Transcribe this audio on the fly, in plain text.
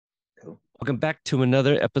Welcome back to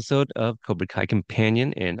another episode of Cobra Kai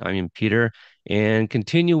Companion, and I'm Peter. And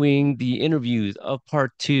continuing the interviews of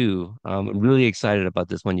part two, I'm really excited about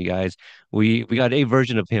this one, you guys. We got a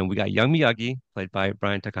version of him. We got young Miyagi, played by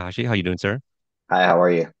Brian Takahashi. How you doing, sir? Hi, how are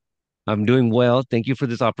you? I'm doing well. Thank you for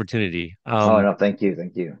this opportunity. Oh no, thank you,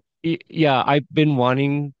 thank you. Yeah, I've been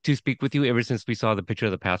wanting to speak with you ever since we saw the picture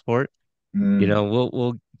of the passport. Mm,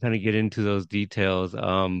 We'll kind of get into those details.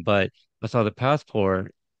 But I saw the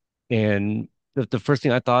passport. And the first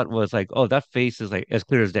thing I thought was like, oh, that face is like as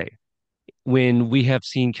clear as day. When we have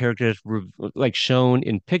seen characters like shown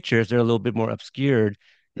in pictures, they're a little bit more obscured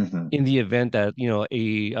hmm. in the event that,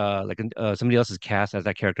 somebody else is cast as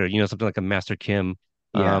that character, something like a Master Kim,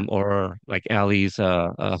 Yeah, or like Ali's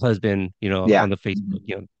husband, yeah. on the Facebook,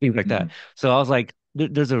 Hmm. things like that. Hmm. So I was like,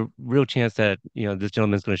 there's a real chance that, this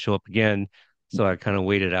gentleman's going to show up again. So I kind of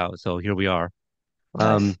waited out. So here we are.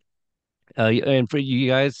 Um, Nice. and for you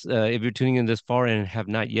guys, if you're tuning in this far and have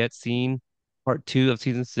not yet seen part two of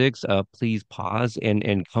season six, please pause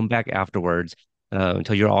and come back afterwards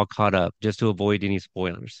until you're all caught up, just to avoid any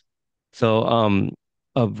spoilers. So,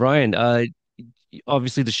 Brian,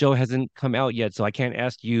 obviously the show hasn't come out yet, so I can't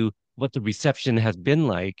ask you what the reception has been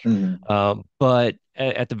like. Hmm. But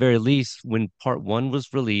at the very least, when part one was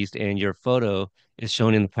released and your photo is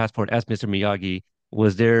shown in the passport as Mr. Miyagi,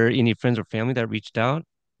 was there any friends or family that reached out?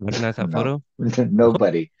 Recognize that No, photo?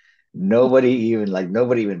 nobody, nobody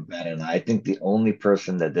even batted an eye. I think the only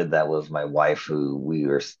person that did that was my wife,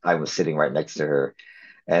 I was sitting right next to her,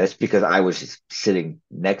 and it's because I was just sitting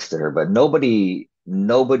next to her, but nobody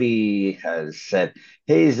has said,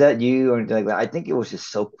 "Hey, is that you?" or anything like that. I think it was just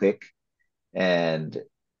so quick. And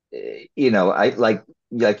I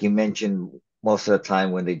like you mentioned, most of the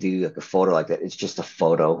time when they do like a photo like that, it's just a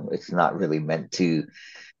photo. It's not really meant to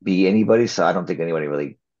be anybody. So I don't think anybody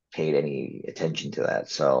really paid any attention to that.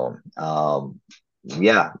 So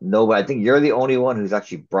yeah, no, I think you're the only one who's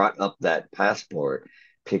actually brought up that passport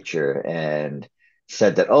picture and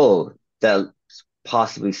said that, oh, that's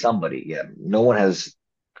possibly somebody. Yeah, no one has,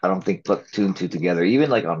 I don't think, put two and two together,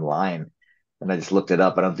 even like online. And I just looked it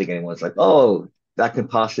up. I don't think anyone's like, oh, that could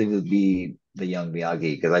possibly be the young Miyagi,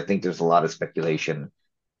 because I think there's a lot of speculation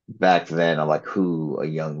back then of like who a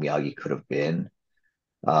young Miyagi could have been.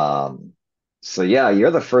 Um, so yeah,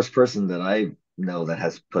 you're the first person that I know that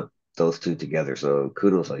has put those two together. So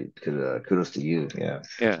kudos to you. Yeah.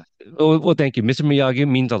 Yeah. Well, thank you. Mr. Miyagi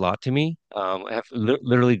means a lot to me. I have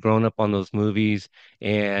literally grown up on those movies,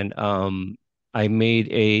 and I made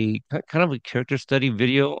a kind of a character study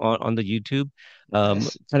video on the YouTube,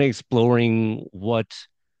 Nice. kind of exploring what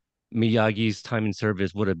Miyagi's time in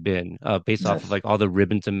service would have been, based off of Nice. like all the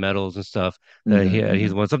ribbons and medals and stuff that Hmm.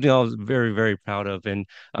 he's Hmm. won. Something I was very, very proud of. And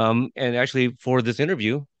actually for this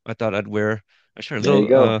interview, I thought I'd wear a shirt. There you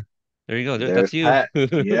Little, go. there you go. That's There's you. Pat.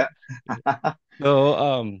 Yeah.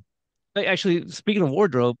 So, actually, speaking of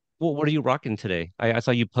wardrobe, what are you rocking today? I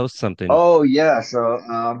saw you post something. Oh yeah. So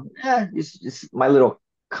it's my little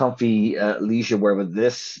comfy leisure wear. But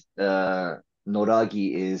this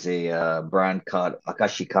Noragi is a brand called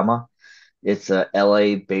Akashikama. It's a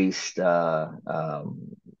LA based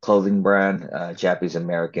clothing brand, Japanese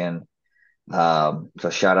American. So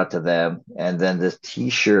shout out to them. And then this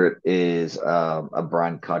t-shirt is a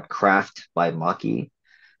brand called Craft by Maki,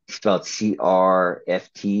 spelled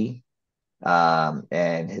CRFT.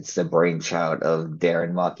 And it's the brainchild of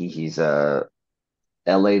Darren Maki. He's a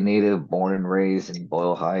LA native, born and raised in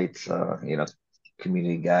Boyle Heights,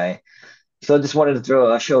 community guy. So I just wanted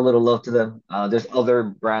to show a little love to them. There's other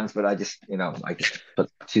brands, but I just put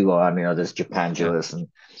two on. There's Yeah, Japangelist and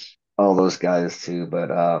all those guys too. But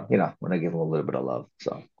want to give them a little bit of love.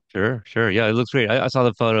 So sure, sure. Yeah, it looks great. I saw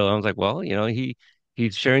the photo. I was like, well,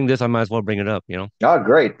 he's sharing this. I might as well bring it up. oh,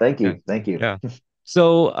 great, thank Yeah, you, thank you. yeah.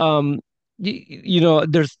 So,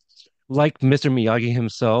 there's like Mr. Miyagi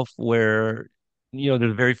himself, where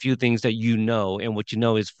there's very few things that and what you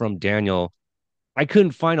know is from Daniel. I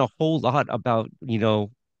couldn't find a whole lot about you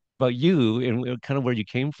and kind of where you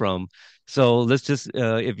came from. So let's just,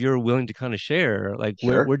 if you're willing to kind of share, like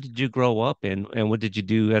where Sure, did you grow up and what did you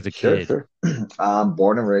do as a sure, kid? sure.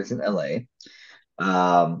 Born and raised in LA.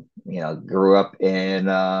 Grew up in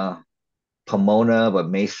Pomona,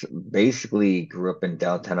 but basically grew up in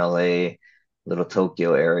downtown LA, little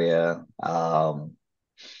Tokyo area.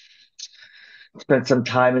 Spent some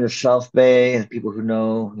time in the South Bay. And people who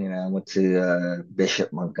know, went to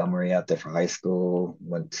Bishop Montgomery out there for high school.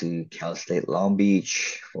 Went to Cal State Long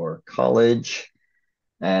Beach for college,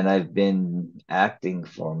 and I've been acting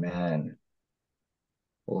for, man,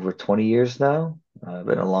 over 20 years now. It's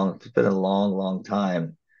been a long, long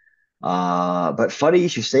time. But funny you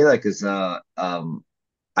should say that because I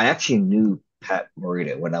actually knew Pat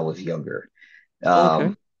Morita when I was younger. Oh,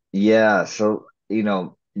 okay. Yeah, so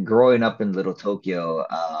growing up in Little Tokyo,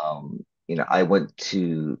 I went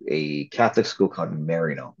to a Catholic school called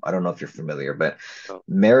Marino. I don't know if you're familiar, but Oh,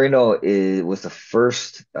 Was the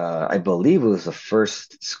first, I believe it was the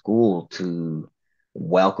first school to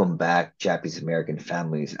welcome back Japanese American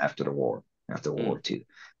families after the war, after World mm, War II.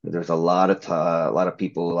 There's a lot of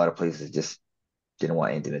people, a lot of places just didn't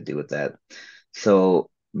want anything to do with that. So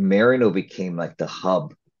Marino became like the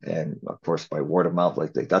hub. And of course, by word of mouth,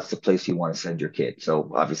 like that's the place you want to send your kid.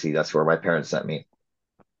 So obviously, that's where my parents sent me.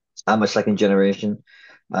 I'm a second generation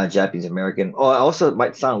Japanese American. Oh, also, it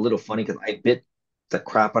might sound a little funny because I bit the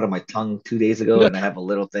crap out of my tongue 2 days ago, and I have a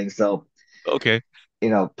little thing. So, okay.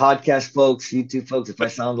 podcast folks, YouTube folks, if I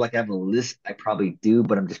sound like I have a list, I probably do,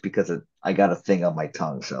 but I'm just because I got a thing on my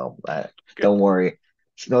tongue. So, Okay. don't worry.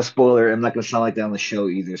 It's no spoiler. I'm not going to sound like that on the show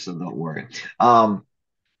either, so don't worry. Um,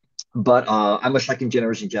 but I'm a second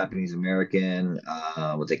generation Japanese American,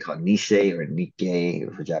 what they call Nisei or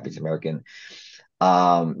Nikkei for Japanese American.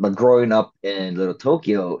 But growing up in Little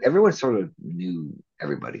Tokyo, everyone sort of knew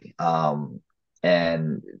everybody.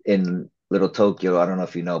 And in Little Tokyo, I don't know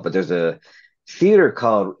if you know, but there's a theater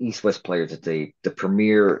called East West Players. It's the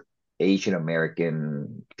premier Asian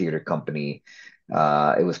American theater company.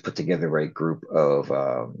 It was put together by a group of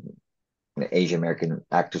Asian American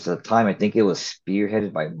actors at the time. I think it was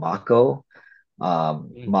spearheaded by Mako.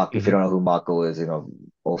 Mako, if you Mm-hmm. don't know who Mako is,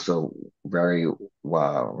 also very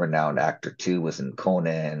renowned actor too, was in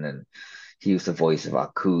Conan, and he was the voice of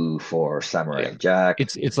Aku for Yeah. Samurai Jack.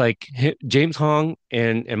 It's like James Hong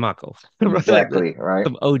and Mako. Right, like Exactly, right?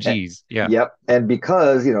 some And, OGs. Yeah. yep. And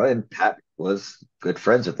because, and Pat was good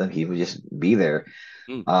friends with him, he would just be there.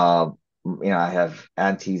 Mm, Um, I have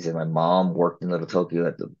aunties and my mom worked in Little Tokyo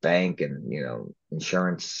at the bank and,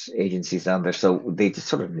 insurance agencies down there. So they just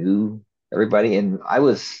sort of knew everybody. And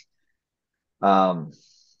um,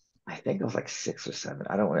 I think I was like 6 or 7.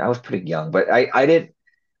 I was pretty young, but I didn't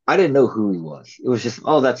know who he was. It was just,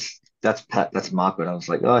 oh, that's Pat, that's Mako. And I was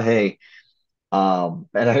like, oh, hey. And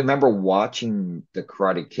I remember watching The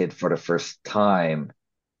Karate Kid for the first time,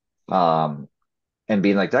 um, and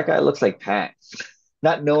being like, that guy looks like Pat,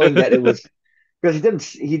 not knowing that it was because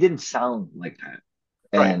he didn't sound like Pat.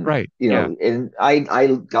 right, And right. Yeah. I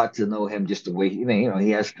got to know him just the way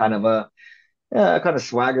he has kind of a kind of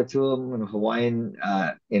swagger to him, Hawaiian,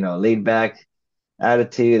 laid back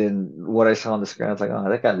attitude. And what I saw on the screen, I was like, oh,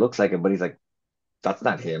 that guy looks like him, but he's like, that's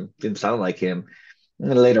not him. Didn't sound like him. And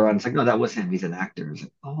then later on, it's like, no, that was him. He's an actor. It's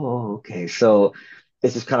like, oh, okay. So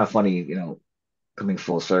it's just kind of funny, coming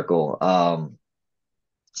full circle.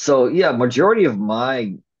 So yeah, majority of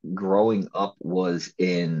my growing up was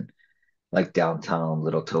in like downtown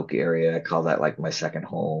Little Tokyo area. I call that like my second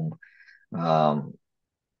home. Um,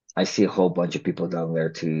 I see a whole bunch of people down there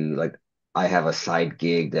too. Like I have a side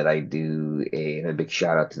gig that I do and a big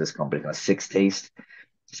shout out to this company called Six Taste.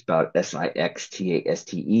 It's about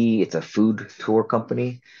Sixtaste. It's a food tour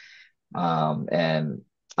company. And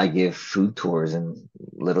I give food tours in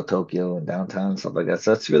Little Tokyo and downtown, stuff like that.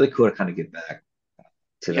 So it's really cool to kind of get back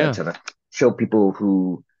to that, Yeah. to show people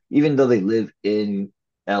who, even though they live in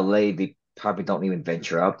LA, they probably don't even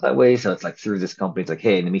venture out that way. So it's like through this company, it's like,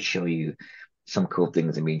 hey, let me show you some cool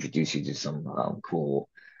things and me introduce you to some cool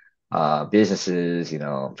businesses,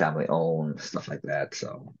 family owned, stuff like that.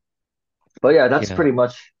 So, but yeah, that's Yeah. pretty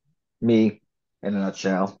much me in a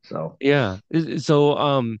nutshell. So, Yeah. So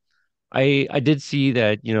I did see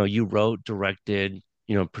that, you wrote, directed,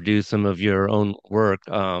 produced some of your own work,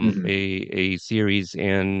 mhm. a series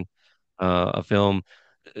and a film.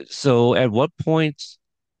 So at what point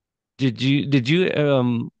did you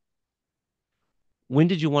when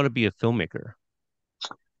did you want to be a filmmaker?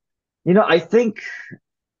 I think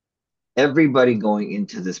everybody going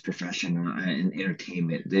into this profession in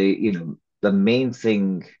entertainment, the main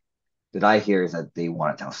thing that I hear is that they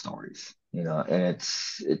want to tell stories, and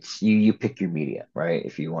it's you pick your media, right?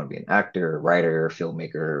 If you want to be an actor, writer,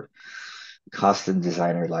 filmmaker, costume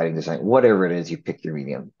designer, lighting design, whatever it is, you pick your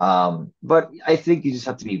medium. But I think you just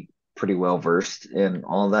have to be pretty well versed in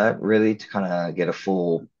all that really to kind of get a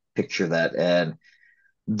full picture of that. And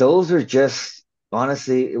those are just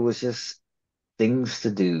honestly, it was just things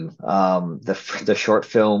to do. The short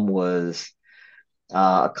film was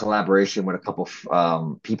a collaboration with a couple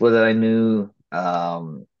of people that I knew.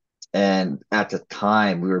 And at the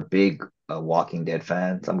time, we were big Walking Dead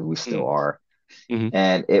fans. I mean, we Mm, still are. hmm.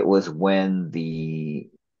 And it was when the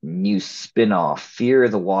new spin-off, Fear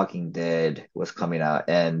the Walking Dead, was coming out.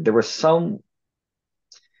 And there were some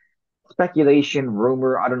speculation,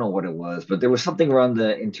 rumor, I don't know what it was, but there was something around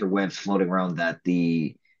the interwebs floating around that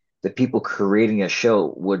the people creating a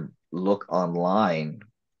show would look online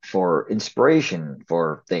for inspiration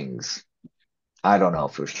for things. I don't know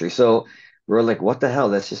if it was true. So we're like, what the hell?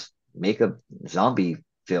 Let's just make a zombie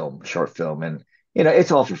film, short film. And,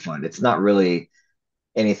 it's all for fun. It's not really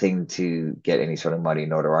anything to get any sort of money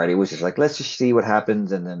notoriety. It was just like, let's just see what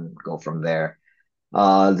happens and then go from there.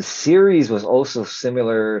 The series was also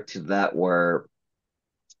similar to that, where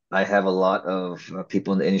I have a lot of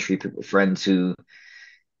people in the industry, people, friends who,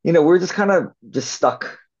 we're just kind of just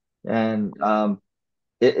stuck. And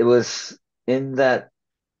it was in that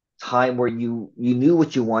time where you knew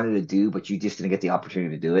what you wanted to do, but you just didn't get the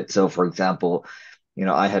opportunity to do it. So, for example,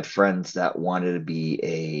 I had friends that wanted to be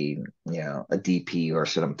a DP or a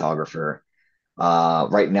cinematographer.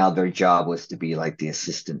 Right now, their job was to be like the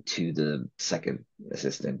assistant to the second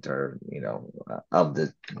assistant, or of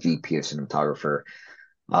the VP or cinematographer.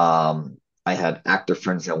 I had actor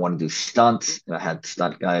friends that wanted to do stunts, and I had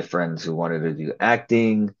stunt guy friends who wanted to do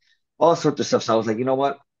acting, all sorts of stuff. So I was like, you know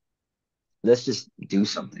what? Let's just do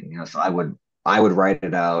something. So I would write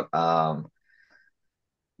it out.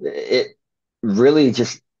 It really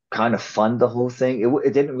just kind of fund the whole thing.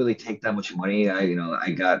 It didn't really take that much money.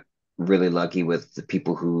 I got really lucky with the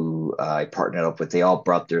people who I partnered up with. They all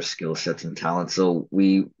brought their skill sets and talents. So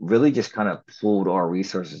we really just kind of pooled our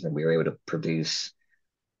resources, and we were able to produce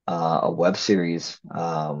a web series.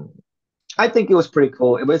 I think it was pretty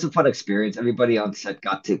cool. It was a fun experience. Everybody on set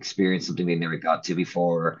got to experience something they never got to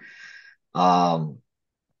before. Um,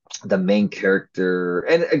 the main character,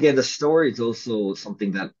 and again, the story is also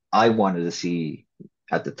something that I wanted to see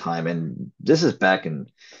at the time. And this is back in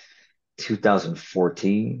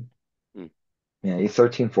 2014. Mm. Yeah,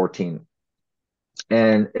 13, 14.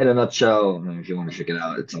 And in a nutshell, I mean, if you want to check it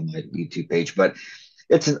out, it's on my YouTube page. But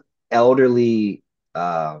it's an elderly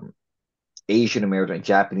Asian American,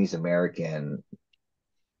 Japanese American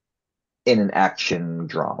in an action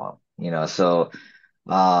drama. So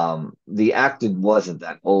the actor wasn't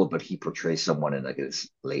that old, but he portrays someone in like his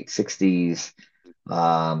late 60s.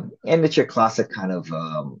 And it's your classic kind of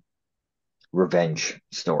revenge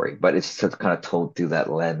story, but it's sort of kind of told through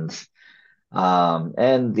that lens.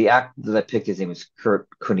 And the actor that I picked, his name is Kurt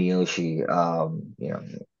Kuniyoshi.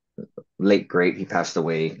 Late great. He passed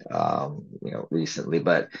away, recently,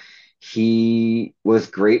 but he was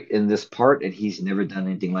great in this part, and he's never done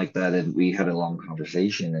anything like that. And we had a long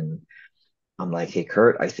conversation, and I'm like, hey,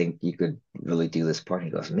 Kurt, I think you could really do this part.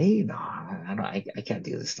 And he goes, me? No, I don't, I can't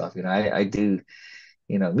do this stuff. I do,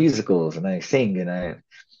 musicals, and I sing, and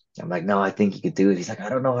I'm like, no, I think you could do it. He's like, I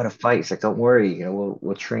don't know how to fight. He's like, don't worry,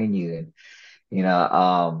 we'll train you. And, you know,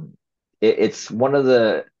 um, it's one of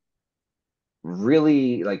the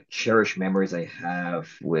really like cherished memories I have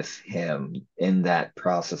with him in that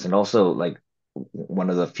process. And also like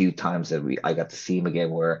one of the few times that I got to see him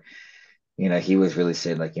again, where, he was really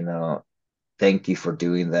saying like, thank you for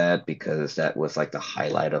doing that, because that was like the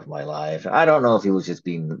highlight of my life. I don't know if he was just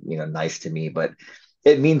being, nice to me, but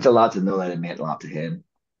it means a lot to know that it meant a lot to him.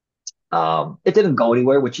 It didn't go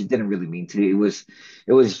anywhere, which it didn't really mean to.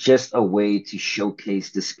 It was just a way to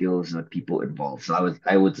showcase the skills of the people involved. So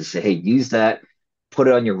I would just say, hey, use that, put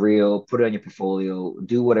it on your reel, put it on your portfolio,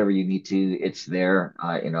 do whatever you need to. It's there.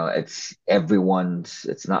 It's everyone's.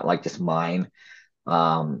 It's not like just mine.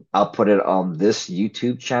 I'll put it on this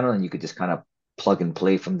YouTube channel, and you could just kind of plug and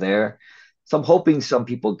play from there. So I'm hoping some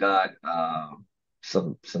people got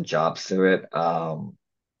some jobs through it.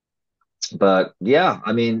 But yeah,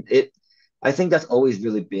 I mean it. I think that's always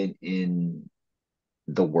really been in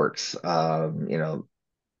the works.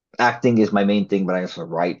 Acting is my main thing, but I also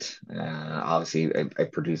write. Obviously, I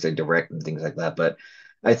produce, I direct, and things like that. But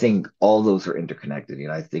I think all those are interconnected.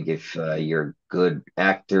 I think if you're a good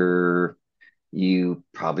actor, you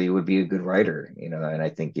probably would be a good writer. And I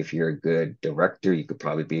think if you're a good director, you could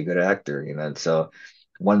probably be a good actor. And so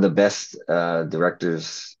one of the best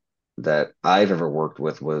directors that I've ever worked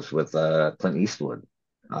with was with Clint Eastwood.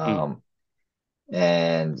 Mm. Um,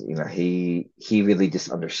 and he really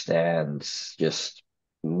just understands just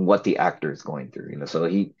what the actor is going through. So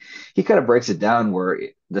he kind of breaks it down where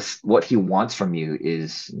this what he wants from you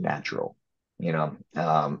is natural.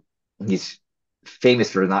 He's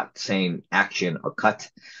famous for not saying action or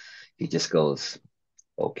cut. He just goes,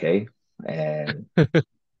 okay, and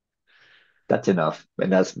that's enough.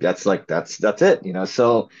 And that's it.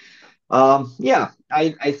 So yeah,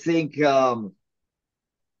 I think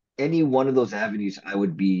any one of those avenues I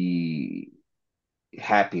would be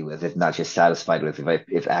happy with, if not just satisfied with,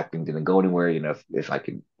 if acting didn't go anywhere. If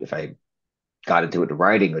I got into it, the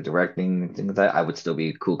writing or directing and things like that, I would still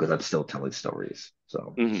be cool because I'm still telling stories.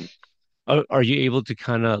 So, Mhm. Are you able to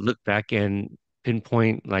kind of look back and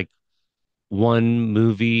pinpoint like one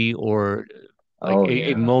movie or like oh a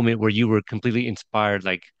yeah, moment where you were completely inspired?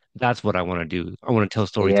 Like, that's what I want to do. I want to tell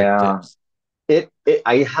stories like yeah. this.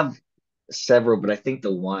 I have several, but I think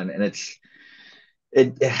the one, and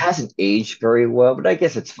it hasn't aged very well, but I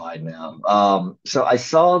guess it's fine now. So I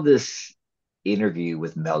saw this interview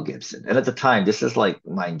with Mel Gibson, and at the time, this is like,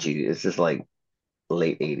 mind you, this is like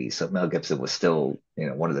late 80s. So Mel Gibson was still,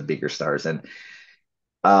 one of the bigger stars. And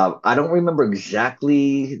I don't remember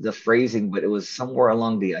exactly the phrasing, but it was somewhere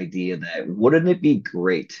along the idea that wouldn't it be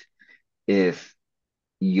great if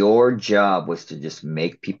your job was to just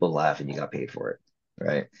make people laugh and you got paid for it,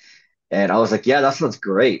 right? And I was like, yeah, that sounds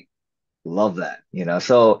great. Love that.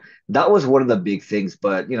 So that was one of the big things.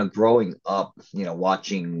 But, growing up,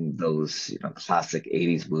 watching those, classic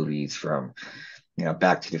 80s movies from,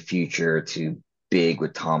 Back to the Future to Big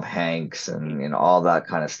with Tom Hanks and, all that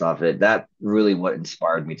kind of stuff, that really what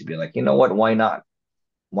inspired me to be like, you know what, why not?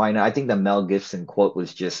 Why not? I think the Mel Gibson quote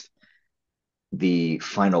was just the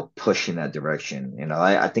final push in that direction.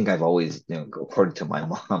 I think I've always, according to my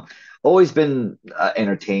mom, always been an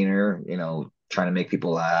entertainer, trying to make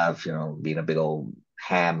people laugh, being a big old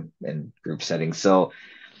ham in group settings. So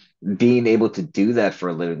being able to do that for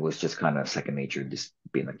a living was just kind of second nature, just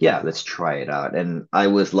being like, yeah, let's try it out. And I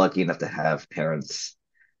was lucky enough to have parents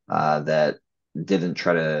that didn't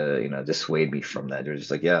try to, dissuade me from that. They're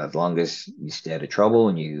just like, yeah, as long as you stay out of trouble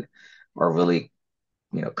and you are really,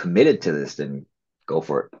 committed to this, then go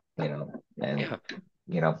for it. And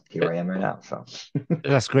Yeah. here I am right now. So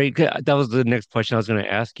That's great. That was the next question I was going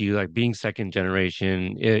to ask you. Like being second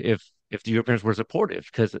generation, if your parents were supportive,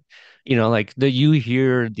 because like you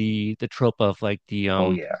hear the trope of like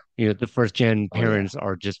oh yeah. the first gen Oh yeah. parents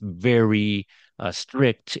are just very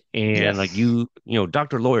strict and like Yes.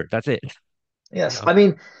 doctor lawyer, that's it. You Yes. know. I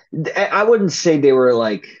mean, I wouldn't say they were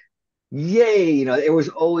like, yay, it was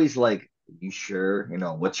always like, you sure?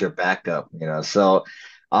 What's your backup? So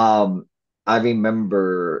um I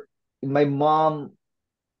remember my mom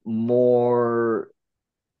more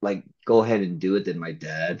like go ahead and do it than my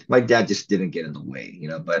dad. My dad just didn't get in the way,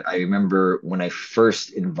 but I remember when I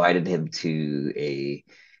first invited him to a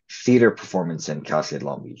theater performance in Cal State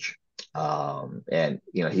Long Beach. And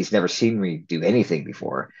he's never seen me do anything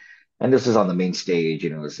before. And this was on the main stage,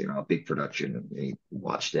 it was, a big production, and he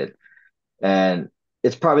watched it. And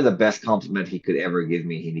it's probably the best compliment he could ever give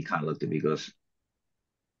me. And he kind of looked at me, goes,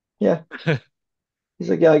 yeah. He's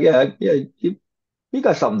like, yeah, yeah, yeah, you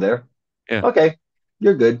got something there. Yeah. Okay,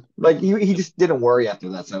 you're good. Like he just didn't worry after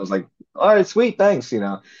that. So I was like, all right, sweet, thanks.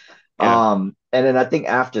 Yeah. And then I think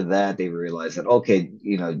after that they realized that okay,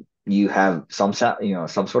 you have some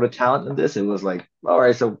sort of talent in this. It was like, all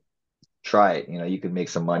right, so try it. You can make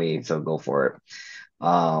some money, so go for it.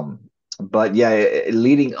 But yeah,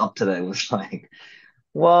 leading up to that, it was like,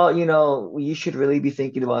 well, you should really be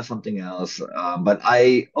thinking about something else. But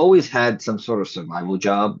I always had some sort of survival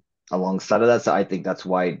job alongside of that. So I think that's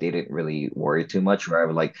why they didn't really worry too much. Where I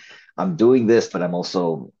was like, I'm doing this, but I'm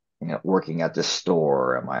also, working at this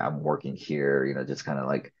store. I'm working here, just kind of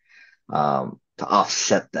like to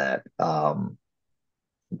offset that.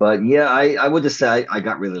 But yeah, I would just say I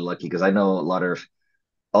got really lucky because I know a lot of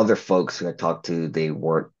other folks who I talked to, they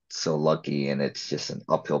weren't so lucky, and it's just an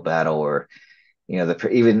uphill battle. Or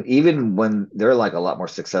even when they're like a lot more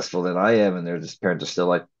successful than I am, and their just parents are still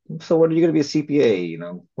like, so when are you going to be a CPA?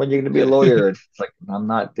 When are you going to be a lawyer? It's like, I'm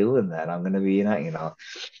not doing that. I'm going to be,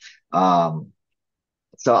 um,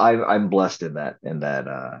 so I'm blessed in that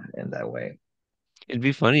way. It'd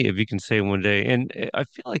be funny if you can say one day, and I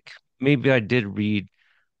feel like maybe I did read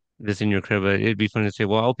this in your crib, but it'd be funny to say,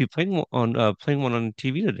 well, I'll be playing one on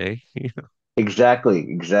TV today.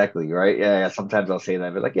 Exactly, right? Yeah, yeah. Sometimes I'll say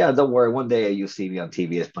that, but like, yeah, don't worry. One day you'll see me on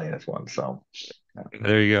TV as playing this one. So. Yeah.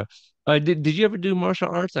 There you go. Did you ever do martial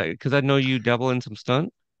arts? Because I know you dabble in some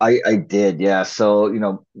stunt. I did, yeah.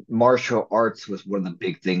 So, martial arts was one of the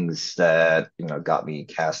big things that, got me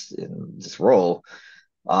cast in this role.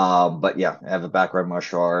 But yeah, I have a background in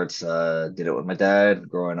martial arts, did it with my dad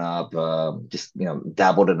growing up, just,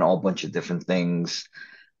 dabbled in a whole bunch of different things,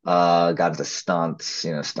 got into stunts,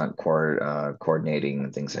 coordinating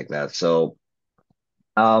and things like that. So,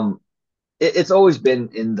 um, it's always been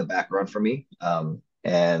in the background for me.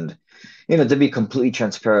 And to be completely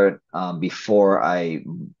transparent, before I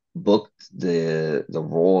booked the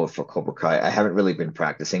role for Cobra Kai, I haven't really been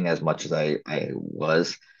practicing as much as I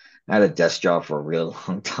was. I had a desk job for a real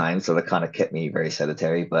long time, so that kind of kept me very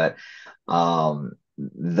sedentary. But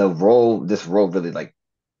this role really like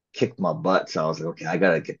kicked my butt. So I was like, okay, I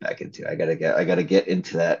gotta get back into it. I gotta get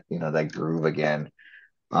into that, that groove again.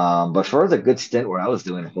 But for the good stint where I was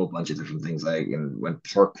doing a whole bunch of different things, like and when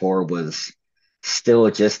parkour was still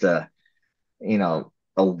just a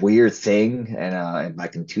weird thing, and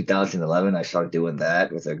back in 2011, I started doing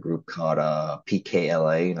that with a group called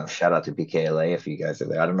PKLA. Shout out to PKLA if you guys are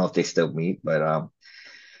there. I don't know if they still meet, but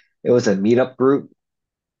it was a meetup group,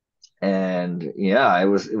 and yeah, it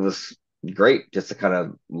was great just to kind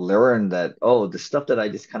of learn that, oh, the stuff that I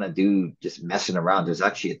just kind of do just messing around, there's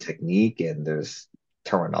actually a technique and there's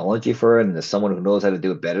terminology for it, and there's someone who knows how to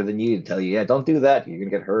do it better than you and tell you, yeah, don't do that, you're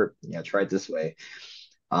gonna get hurt. Yeah, try it this way.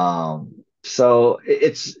 So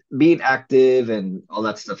it's being active and all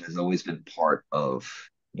that stuff has always been part of,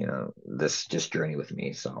 this just journey with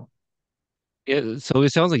me. So Yeah, so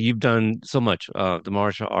it sounds like you've done so much, the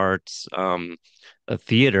martial arts,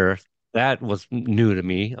 theater. That was new to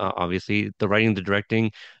me, obviously. The writing, the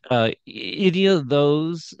directing, any of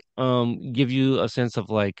those give you a sense of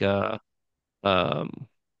like um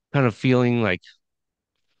kind of feeling like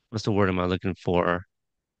what's the word am I looking for?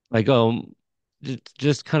 Like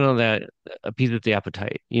just kind of that appeases the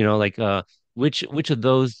appetite, like which of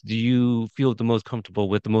those do you feel the most comfortable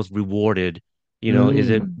with, the most rewarded? Is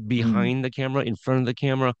it mm. behind the camera, in front of the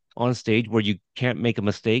camera, on stage where you can't make a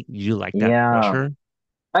mistake? You like that Yeah, pressure?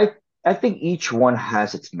 I I think each one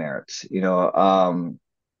has its merits.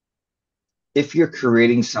 If you're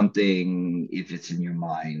creating something, if it's in your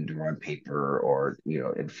mind or on paper or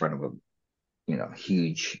in front of a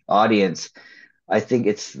huge audience, I think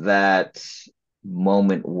it's that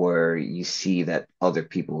moment where you see that other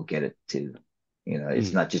people get it too. It's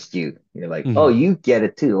Mm, not just you. You're like, oh, mm, you get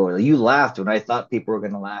it too, or you laughed when I thought people were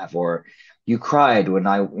gonna laugh, or you cried when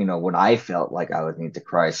I felt like I would need to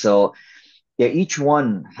cry. So yeah, each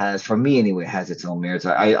one has, for me anyway, has its own merits.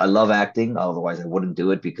 I love acting, otherwise I wouldn't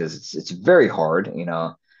do it because it's very hard.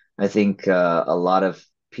 I think a lot of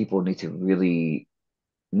people need to really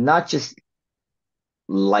not just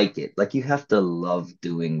like it. Like you have to love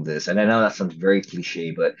doing this. And I know that sounds very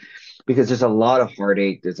cliche, but because there's a lot of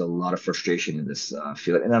heartache, there's a lot of frustration in this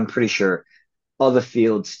field, and I'm pretty sure other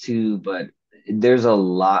fields too. But there's a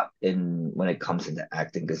lot in when it comes into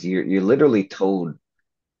acting because you're literally told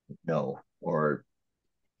no or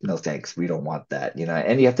no thanks, we don't want that,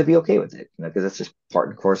 and you have to be okay with it, because that's just part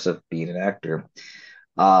and course of being an actor.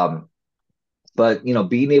 Um, but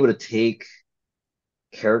being able to take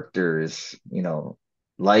characters,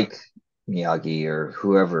 like Miyagi or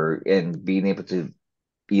whoever, and being able to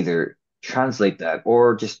either translate that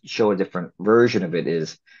or just show a different version of it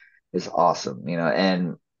is awesome,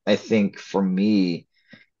 and I think for me,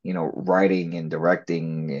 writing and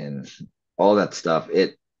directing and all that stuff,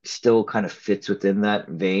 it still kind of fits within that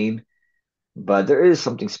vein, but there is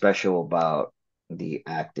something special about the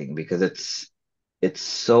acting because it's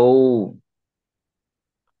so,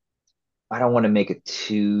 I don't want to make it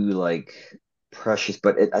too like precious,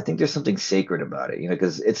 but I think there's something sacred about it,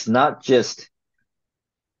 because it's not just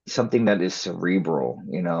something that is cerebral,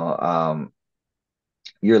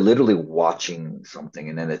 you're literally watching something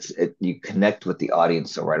and then you connect with the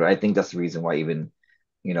audience so right. I think that's the reason why even,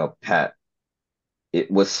 Pat, it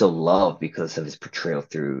was so loved because of his portrayal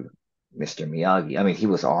through Mr. Miyagi. I mean, he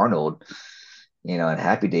was Arnold, in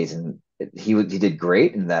Happy Days, and he did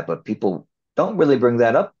great in that, but people don't really bring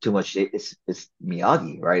that up too much. It's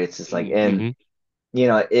Miyagi, right? It's just like, and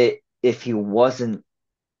mm-hmm. if he wasn't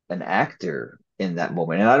an actor in that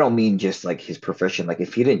moment, and I don't mean just like his profession, like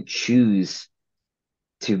if he didn't choose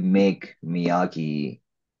to make Miyagi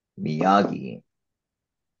Miyagi,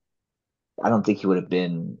 I don't think he would have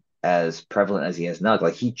been as prevalent as he is now.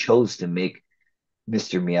 Like he chose to make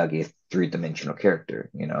Mr. Miyagi a three-dimensional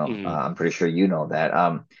character, Mm-hmm. I'm pretty sure you know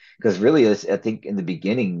that. Because really, I think in the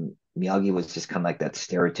beginning, Miyagi was just kind of like that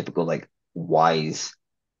stereotypical, like wise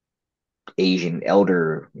Asian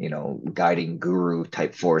elder, guiding guru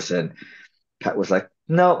type force. And Pat was like,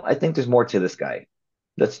 no, I think there's more to this guy.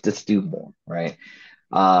 Let's do more, right?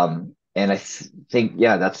 And think,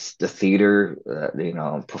 yeah, that's the theater,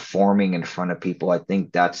 performing in front of people. I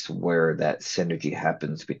think that's where that synergy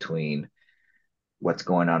happens between what's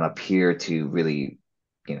going on up here to really,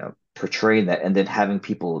 portraying that and then having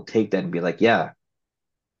people take that and be like, yeah,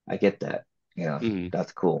 I get that. Mm-hmm.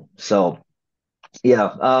 That's cool. So, yeah.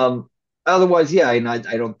 Otherwise, yeah, I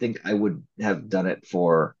don't think I would have done it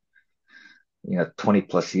for, 20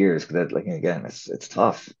 plus years because like again, it's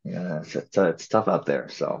tough. It's tough out there.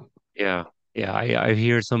 So, Yeah, yeah. I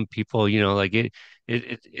hear some people, like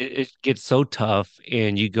it gets so tough,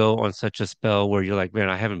 and you go on such a spell where you're like, man,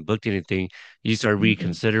 I haven't booked anything. You start mhm.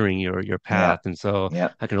 reconsidering your Yeah, path, and so yeah.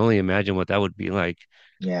 I can only imagine what that would be like.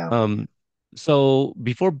 Yeah. Um, so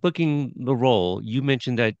before booking the role, you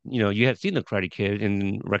mentioned that, you had seen the Karate Kid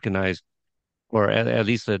and recognized, or at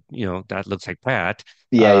least that, that looks like Pat.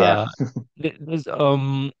 Yeah, yeah. Uh, th- there's,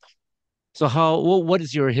 so what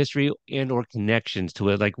is your history and or connections to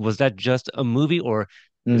it? Like, was that just a movie or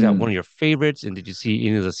is that one Mm, of your favorites? And did you see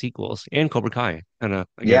any of the sequels and Cobra Kai? Kind of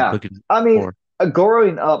again, yeah. booking I mean, for.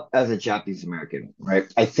 growing up as a Japanese American,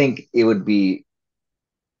 right? I think it would be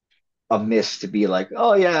amiss to be like,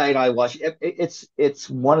 oh yeah, I watch it. It's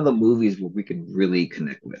one of the movies where we can really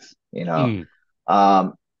connect with, you know. Mm,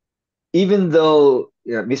 Um, Even though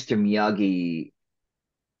Mr. Miyagi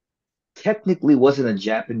technically wasn't a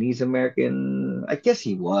Japanese American, I guess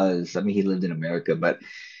he was. I mean, he lived in America, but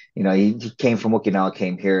he came from Okinawa,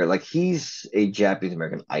 came here. Like he's a Japanese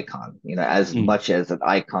American icon, as mm, much as an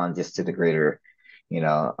icon just to the greater, you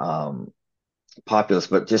know, um, populace,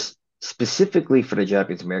 but just specifically for the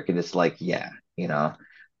Japanese American, it's like, yeah,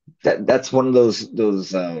 that's one of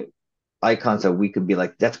those icons that we could be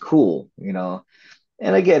like, that's cool.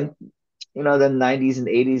 And again, the 90s and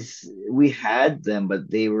 80s, we had them, but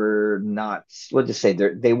they were not, what to say,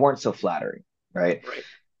 they weren't so flattering, right? right.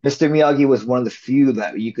 Mr. Miyagi was one of the few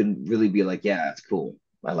that you can really be like, yeah, it's cool.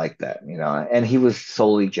 I like that. And he was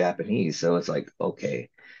solely Japanese, so it's like, okay.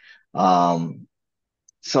 Um,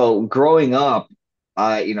 so growing up,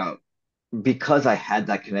 because I had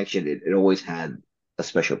that connection, it always had a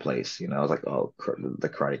special place. I was like, oh, the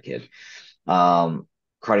Karate Kid. Um,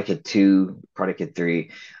 Karate Kid 2, Karate Kid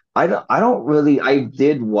 3. I don't really, I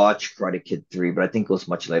did watch Karate Kid 3, but I think it was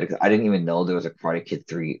much later 'cause I didn't even know there was a Karate Kid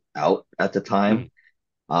 3 out at the time. Mm,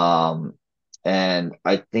 Um, and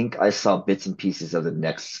I think I saw bits and pieces of the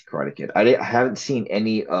next Karate Kid. I haven't seen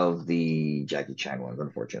any of the Jackie Chan ones,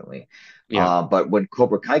 unfortunately. yeah. But when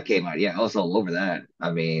Cobra Kai came out, yeah, I was all over that.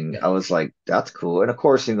 I mean, I was like, that's cool. And of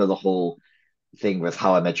course, the whole thing with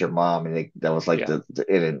How I Met Your Mom, and that was like Yeah.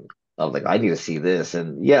 and I was like, I need to see this.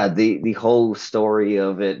 And yeah, the whole story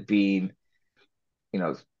of it being, you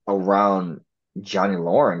know, around Johnny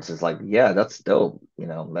Lawrence is like, yeah, that's dope.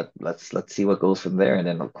 Let's see what goes from there. And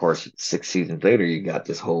then of course, 6 seasons later, you got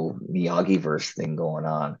this whole Miyagi verse thing going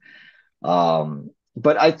on.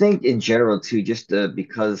 But I think in general too, just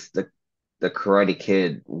because the Karate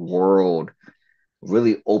Kid world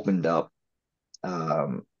really opened up.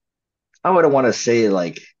 I wouldn't want to say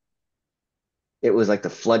like it was like the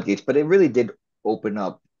floodgates, but it really did open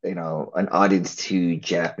up, an audience to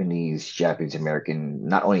Japanese American,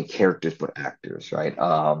 not only characters but actors, right?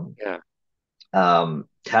 Yeah.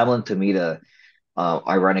 Tamlin Tomita,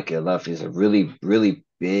 ironically enough, is a really, really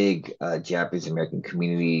big Japanese American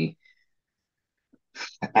community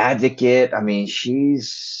advocate. I mean,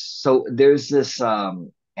 there's this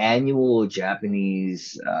annual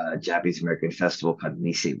Japanese American festival called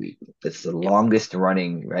Nisei Week. It's the Yep. longest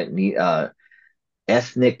running, right?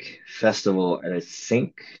 Ethnic festival in I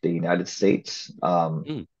think the United States.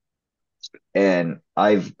 Mm, And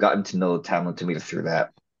I've gotten to know Tamlin Tomita through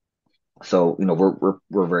that. So,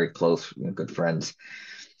 we're very close, good friends.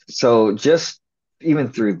 So just even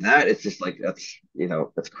through that, it's just like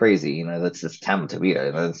that's crazy. That's Tamlin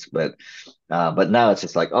Tomita. But now it's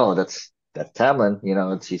just like, oh, that's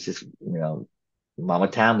Tamlin, she's just, Mama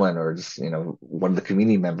Tamlin or just, one of the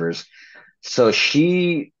community members. So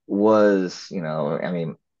she was, I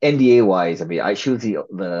mean, NDA wise, I mean, she was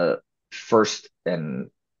the first and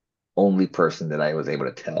only person that I was able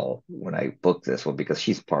to tell when I booked this one because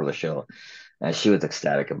she's part of the show and she was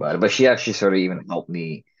ecstatic about it. But she actually sort of even helped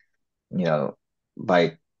me, you know,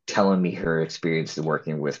 by telling me her experience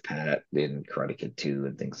working with Pat in Karate Kid 2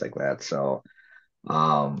 and things like that.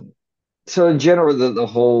 Um, so in general, the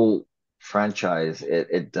whole franchise,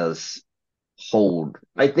 it does hold.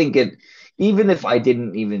 I think even if I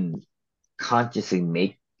didn't even consciously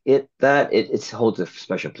make it that, it holds a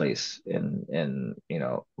special place in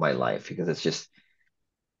my life because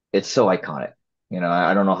it's so iconic.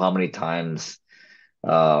 I don't know how many times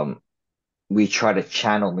um we try to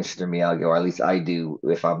channel Mr. Miyagi, or at least I do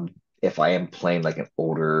if I am playing like an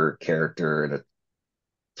older character in a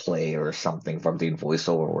play or something, if I'm doing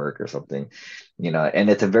voiceover work or something, and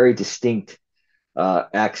it's a very distinct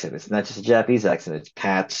accent. It's not just a Japanese accent, it's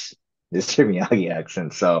Pat's Mr. Miyagi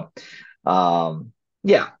accent. So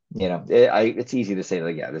yeah, it's easy to say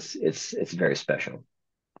like, yeah, this it's very special.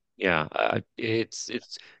 yeah. It's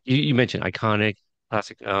you mentioned iconic,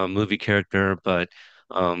 classic movie character, but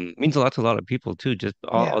means a lot to a lot of people too. Just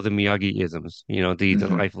Yeah. all the Miyagi isms, the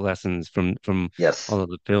Hmm. life lessons from Yes. all of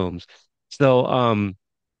the films. So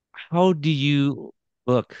how do you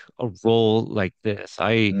book a role like this.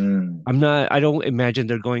 Mm, I don't imagine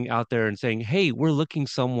they're going out there and saying, "Hey, we're looking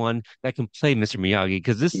someone that can play Mr. Miyagi,"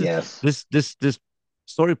 because yes, this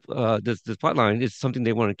story, this plot line is something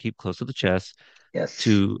they want to keep close to the chest yes,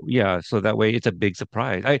 to, yeah, so that way it's a big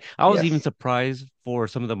surprise. I was even yes, surprised for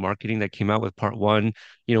some of the marketing that came out with part one,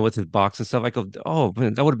 with his box and stuff. I go, oh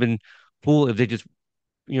man, that would have been cool if they just,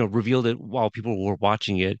 revealed it while people were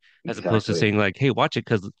watching it, as opposed to exactly. saying like, hey, watch it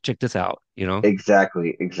because check this out, you know?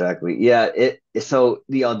 Exactly, exactly. Yeah, so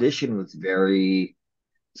the audition was very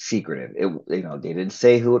secretive. They didn't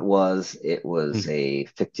say who it was. It was Mm. a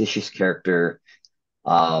fictitious character,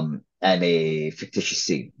 and a fictitious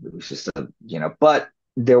scene. It was just but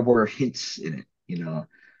there were hints in it.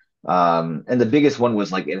 And the biggest one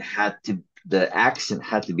was like the accent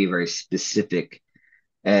had to be very specific,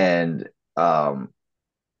 and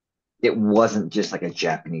it wasn't just like a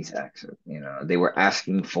Japanese accent. They were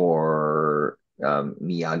asking for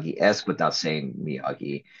Miyagi-esque without saying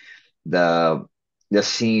Miyagi. The the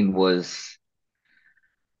scene was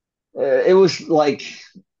it was like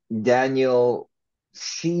Daniel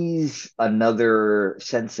sees another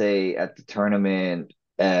sensei at the tournament,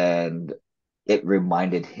 and it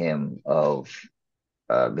reminded him of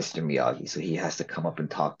Mr. Miyagi. So he has to come up and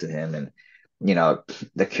talk to him. And, you know,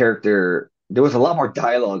 the character, there was a lot more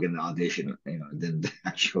dialogue in the audition, than the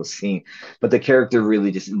actual scene. But the character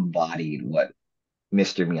really just embodied what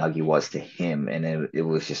Mr. Miyagi was to him. And it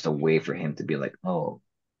was just a way for him to be like, oh,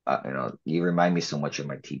 you remind me so much of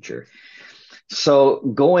my teacher. So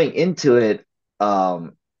going into it, I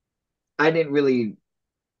didn't really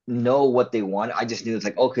know what they want. I just knew it's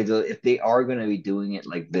like, okay, so if they are going to be doing it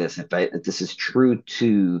like this, if this is true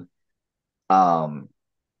to um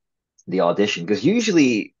the audition, because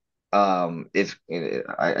usually if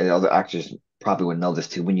other actors probably would know this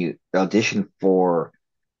too, when you audition for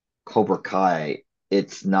Cobra Kai,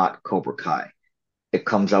 it's not Cobra Kai. It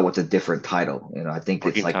comes out with a different title. I think it's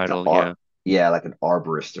Working like the title, art, yeah. yeah, like an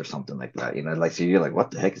arborist or something like that. Like, so you're like, what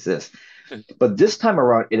the heck is this? But this time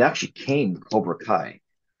around, it actually came Cobra Kai.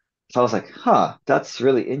 So I was like, huh, that's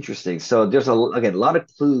really interesting. So there's again a lot of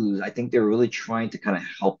clues. I think they're really trying to kind of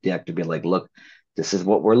help the actor be like, look, this is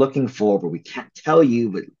what we're looking for, but we can't tell you,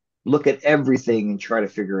 but look at everything and try to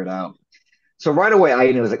figure it out. So right away, I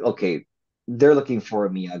was like, okay, they're looking for a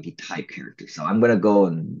Miyagi type character. So I'm gonna go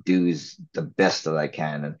and do the best that I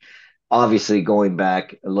can. And obviously going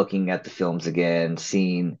back, looking at the films again,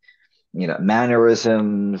 seeing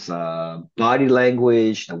mannerisms, body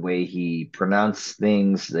language, the way he pronounced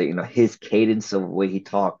things, his cadence of the way he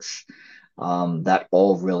talks, that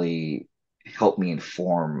all really helped me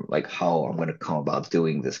inform like how I'm going to come about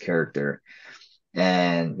doing this character.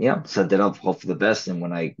 And yeah, set it up, hope for the best. And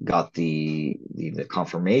when I got the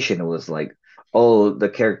confirmation, it was like, oh, the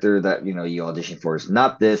character that you auditioned for is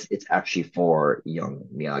not this. It's actually for young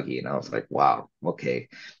Miyagi. And I was like, wow, okay.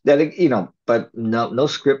 But no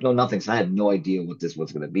script, no nothing. So I had no idea what this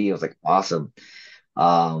was going to be. I was like, awesome.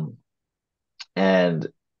 Um, and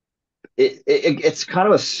it's kind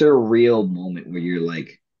of a surreal moment where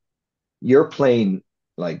you're playing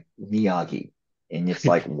like Miyagi, and it's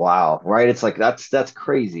like, wow, right? It's like that's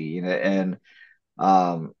crazy,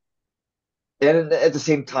 um and at the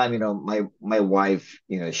same time, my wife,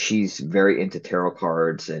 she's very into tarot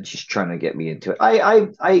cards, and she's trying to get me into it.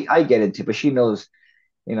 I get into it, but she knows,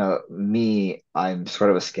 me, I'm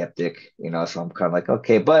sort of a skeptic, so I'm kind of like,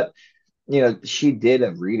 okay, but she did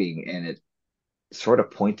a reading, and it sort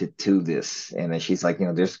of pointed to this, and then she's like,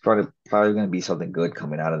 there's probably going to be something good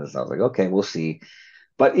coming out of this. I was like, okay, we'll see.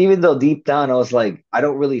 But even though deep down I was like, I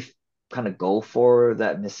don't really kind of go for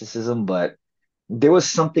that mysticism, but there was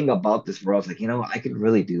something about this where I was like, I could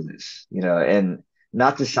really do this, and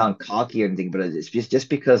not to sound cocky or anything, but it's just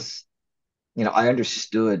because, I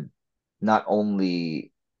understood not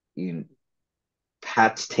only you know,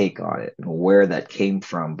 Pat's take on it and where that came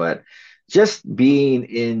from, but just being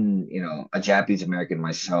in, a Japanese American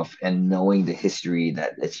myself and knowing the history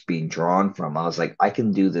that it's being drawn from, I was like, I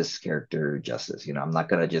can do this character justice. I'm not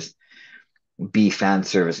gonna just be fan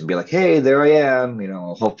service and be like, hey, there I am.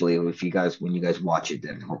 Hopefully, if when you guys watch it,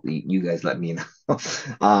 then hopefully you guys let me know.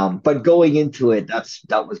 But going into it,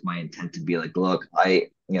 that was my intent, to be like, look, I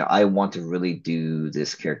want to really do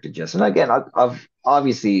this character justice. And again, I've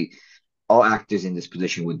obviously all actors in this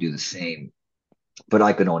position would do the same, but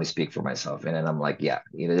I can only speak for myself. And then I'm like, yeah,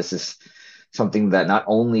 this is something that not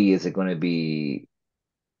only is it going to be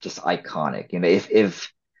just iconic,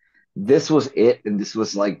 if this was it and this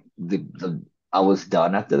was like the I was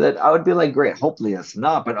done after that, I would be like, great. Hopefully that's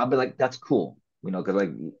not, but I'll be like, that's cool, because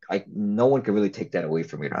like no one can really take that away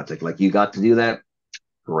from you. It's like you got to do that,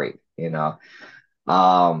 great.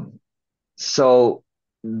 Um, so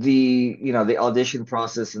the audition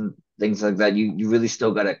process and things like that, you really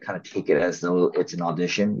still gotta kind of take it as though it's an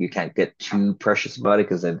audition. You can't get too precious about it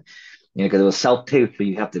because then, because it was self-taped, but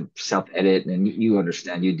you have to self-edit and you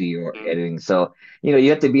understand, you do your Mm. editing. So, you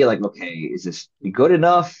have to be like, okay, is this good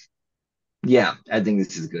enough? Yeah, I think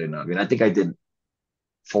this is good enough. And I think I did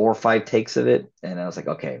 4 or 5 takes of it, and I was like,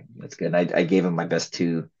 okay, that's good. And I gave him my best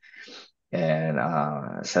two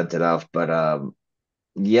and sent it off. But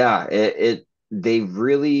yeah, they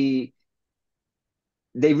really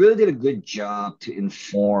did a good job to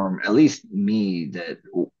inform at least me that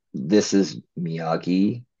this is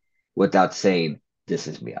Miyagi without saying this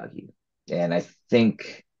is Miyagi. And I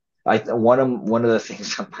think one of the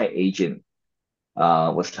things that my agent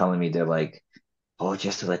was telling me, they're like, oh,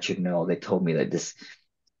 just to let you know, they told me that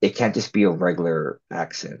it can't just be a regular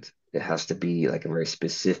accent. It has to be like a very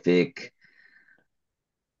specific,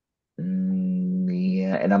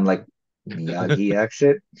 yeah. And I'm like, Miyagi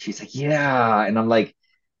accent? She's like, yeah. And I'm like,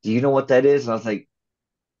 do you know what that is? And I was like,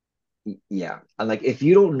 yeah. I'm like, if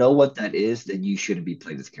you don't know what that is, then you shouldn't be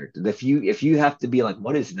playing this character. If you have to be like,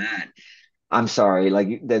 what is that? I'm sorry,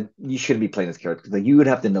 like that you shouldn't be playing this character. Like you would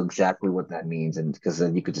have to know exactly what that means, and because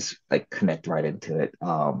then you could just like connect right into it.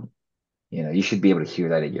 You should be able to hear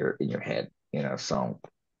that in your head. So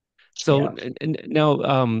So yeah.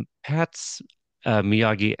 now, Pat's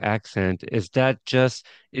Miyagi accent, is that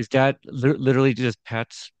literally just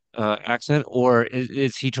Pat's accent, or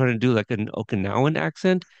is he trying to do like an Okinawan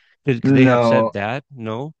accent? Could they have said No, that?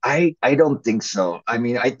 No? I don't think so. I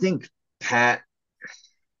mean, I think Pat.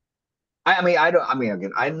 I mean, I don't. I mean,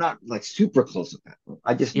 again, I'm not like super close to Pat.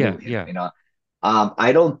 I just knew Yeah, him. yeah.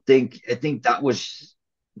 I don't think. I think that was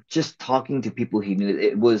just talking to people he knew.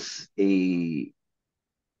 It was a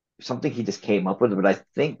something he just came up with, but I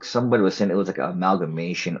think somebody was saying it was like an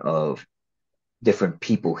amalgamation of different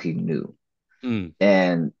people he knew, Mm,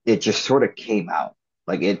 and it just sort of came out.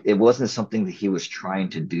 Like it wasn't something that he was trying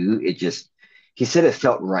to do. He said it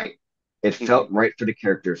felt right. It hmm. felt right for the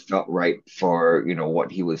character. It felt right for,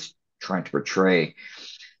 what he was trying to portray.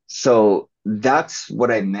 So that's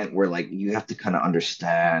what I meant, where like you have to kind of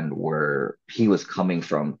understand where he was coming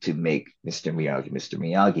from to make Mr. Miyagi, Mr.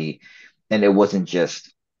 Miyagi. And it wasn't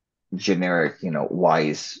just generic,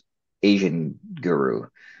 wise Asian guru.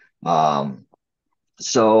 Um,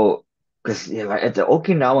 so, because at the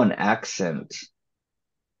Okinawan accent,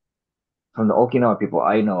 from the Okinawa people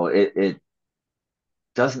I know, it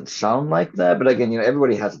doesn't sound like that. But again,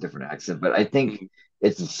 everybody has a different accent. But I think Mm,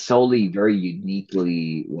 it's solely very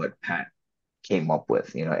uniquely what Pat came up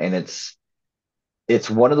with, and it's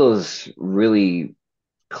one of those really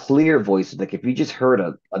clear voices. Like if you just heard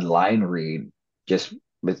a line read, just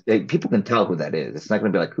like, people can tell who that is. It's not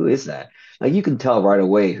going to be like, who is that? Like you can tell right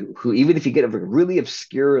away who even if you get a really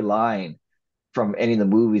obscure line from any of the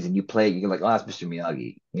movies and you play it, you're like, oh, that's Mr.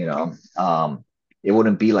 Miyagi, it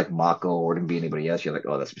wouldn't be like Mako or wouldn't be anybody else. You're like,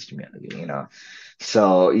 oh, that's Mr. Miyagi.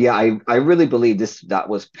 So yeah, I really believe that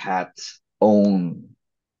was Pat's own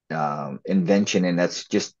invention, and that's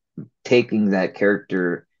just taking that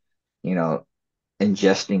character, you know,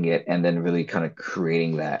 ingesting it, and then really kind of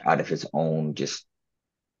creating that out of his own, just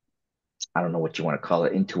I don't know what you want to call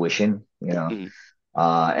it, intuition, mm.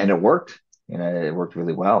 and it worked. It worked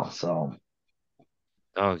really well. So,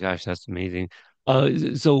 Oh gosh, that's amazing.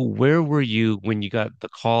 So where were you when you got the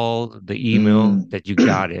call, the email mm, that you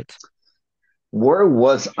got it? where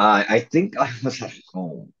was I? I think I was at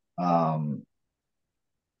home.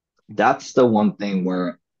 That's the one thing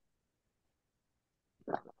where,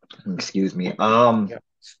 excuse me. Yeah.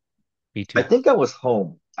 Me I too. think I was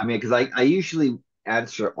home. I mean, because I usually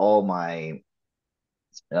answer all my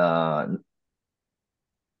uh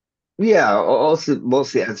yeah, also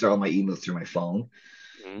mostly answer all my emails through my phone.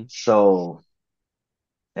 Mm, So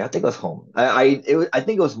yeah, I think I was home. I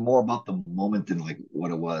think it was more about the moment than like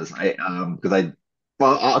what it was. Because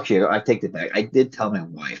actually I take it back. I did tell my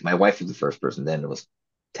wife. My wife was the first person. Then it was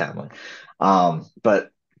Tamlin.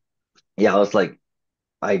 But yeah, I was like,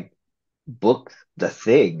 I booked the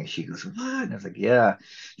thing. And she goes, what? And I was like, yeah.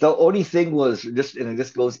 The only thing was just, and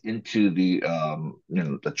this goes into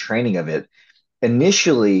the training of it.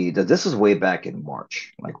 Initially, this was way back in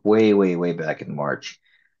March, like way, way, way back in March.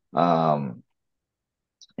 Um,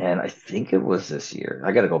 and I think it was this year.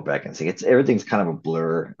 I got to go back and see. Everything's kind of a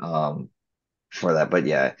blur for that, but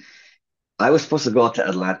yeah, I was supposed to go out to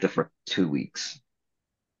Atlanta for 2 weeks,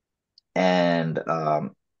 and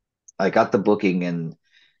I got the booking, and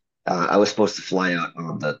I was supposed to fly out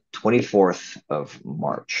on the 24th of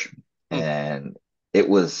March, mm, and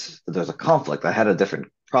there's a conflict. I had a different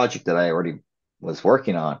project that I already was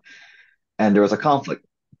working on, and there was a conflict.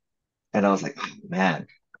 And I was like, oh man.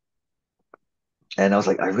 And I was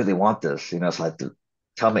like, I really want this, so I had to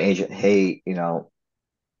tell my agent, hey,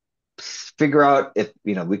 figure out if,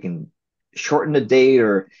 we can shorten the date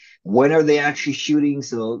or when are they actually shooting.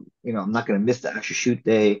 So, I'm not going to miss the actual shoot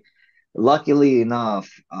day. Luckily enough,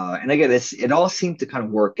 and again, it all seemed to kind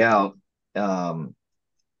of work out. Um,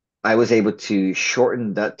 I was able to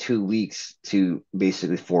shorten that 2 weeks to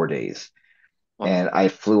basically 4 days. Wow. And I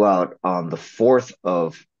flew out on the 4th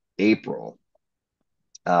of April.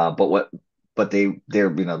 But they're,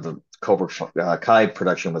 the Cobra Kai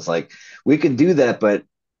production was like, we could do that, but,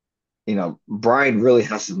 Brian really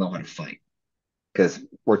has to know how to fight because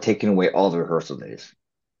we're taking away all the rehearsal days.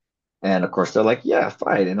 And of course, they're like, yeah,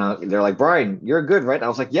 fine. And they're like, Brian, you're good, right? And I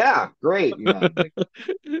was like, yeah, great. Like,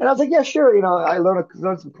 and I was like, yeah, sure. I learned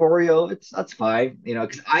some choreo. That's fine.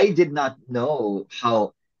 Because I did not know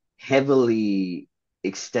how heavily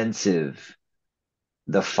extensive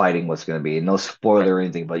the fighting was going to be. No Right. spoiler or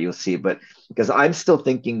anything, but you'll see. But because I'm still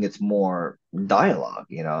thinking it's more dialogue.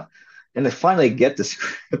 And to finally get the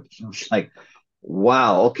script, I was like,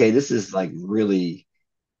 wow, okay, this is like really,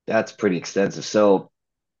 that's pretty extensive. So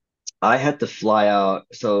I had to fly out.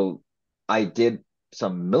 So I did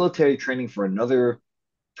some military training for another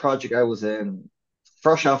project I was in,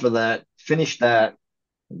 fresh off of that, finished that,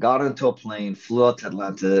 got into a plane, flew out to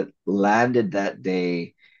Atlanta, landed that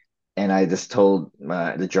day, and I just told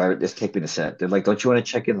the driver, just take me to set. They're like, don't you want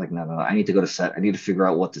to check in? Like, no, no, no, I need to go to set. I need to figure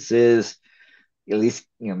out what this is. At least,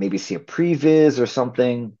 maybe see a previs or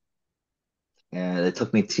something. And it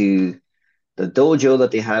took me to the dojo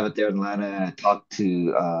that they have it there in Atlanta. And I talked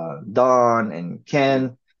to Don and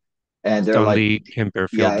Ken, and It's they're Don like, Lee, Ken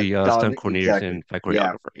Bearfield, yeah, the stunt Don, coordinators exactly. and fight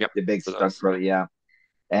Yeah, choreographer. Yep, the big for stunt those. pro, yeah.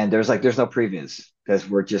 And there's no previs because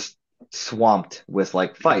we're just swamped with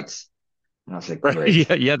like fights. And I was like, Right. great.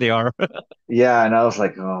 Yeah, yeah, they are. Yeah, and I was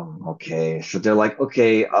like, oh, okay. So they're like,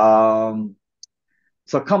 okay,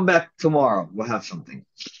 so come back tomorrow. We'll have something.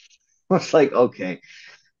 I was like, okay.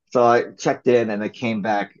 So I checked in and I came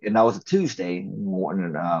back, and that was a Tuesday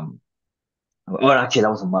morning. Oh, actually, that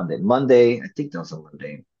was a Monday. Monday, I think that was a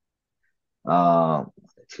Monday.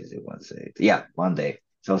 Tuesday, Wednesday. Yeah, Monday.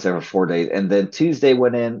 So I was there for 4 days. And then Tuesday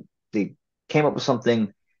went in, they came up with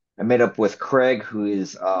something. I made up with Craig, who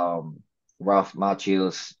is Ralph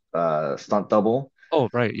Macchio's stunt double. Oh,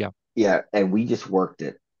 right. Yeah. Yeah, and we just worked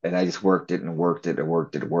it. And I just worked it and worked it and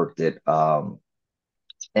worked it and worked it.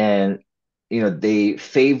 And they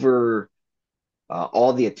favor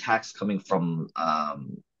all the attacks coming from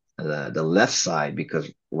the left side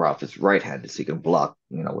because Ralph is right-handed, so he can block,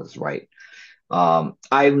 with his right.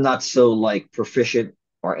 I'm not so like proficient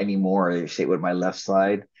or anymore, I say, with my left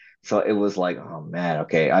side. So it was like, oh man,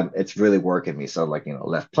 okay, it's really working me. So like,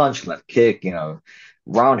 left punch, left kick,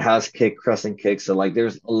 roundhouse kick, crescent kick. So like,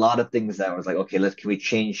 there's a lot of things that was like, okay, can we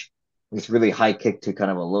change this really high kick to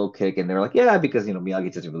kind of a low kick? And they're like, yeah, because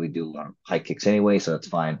Miyagi doesn't really do a lot of high kicks anyway, so it's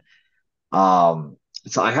fine. Um,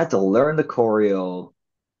 so I had to learn the choreo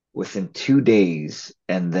within 2 days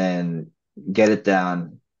and then get it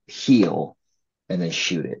down, heal, and then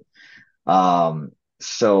shoot it.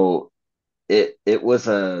 So it was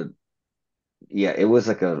it was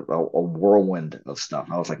like a whirlwind of stuff.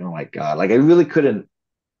 I was like, oh my God. Like I really couldn't,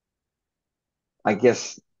 I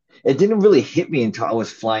guess it didn't really hit me until I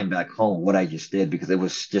was flying back home what I just did because it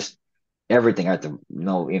was just everything. I had to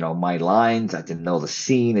know, my lines, I had to know the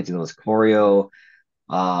scene, I had to know this choreo.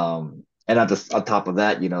 And on top of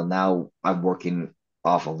that, now I'm working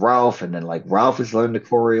off of Ralph, and then like Ralph is learning the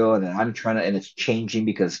choreo, and then I'm trying to, and it's changing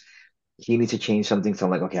because he needs to change something. So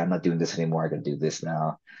I'm like, okay, I'm not doing this anymore. I can do this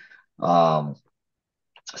now. Um,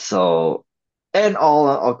 so, and all,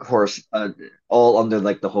 of course, all under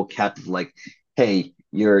like the whole cap of like, hey,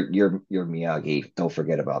 you're Miyagi. Don't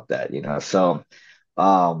forget about that. So,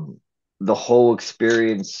 um, the whole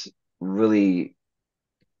experience really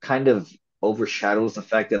kind of overshadows the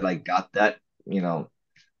fact that I got you know,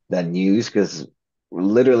 that news because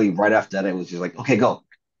literally right after that, it was just like, okay, go,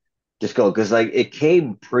 just go. Because like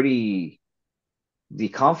the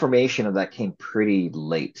confirmation of that came pretty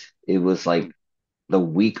late. It was like the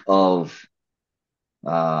week of,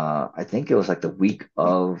 I think it was like the week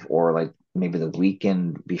of, or like maybe the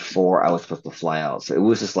weekend before I was supposed to fly out. So it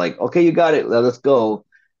was just like, okay, you got it, let's go.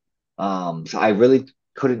 So I really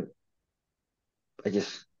couldn't, I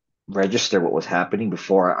just register what was happening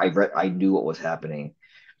before I knew what was happening.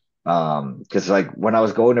 Because like when I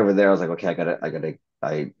was going over there, I was like, okay,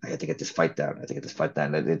 I had to get this fight down. I have to get this fight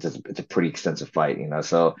down. It's a pretty extensive fight.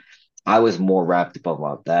 So I was more wrapped up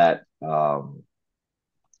about that. And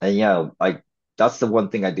yeah, like that's the one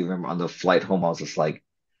thing I do remember on the flight home. I was just like,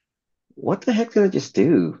 what the heck did I just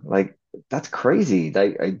do? Like, that's crazy.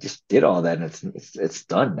 I just did all that and it's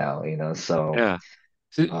done now, you know. So Yeah.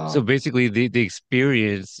 So um basically the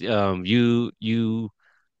experience, you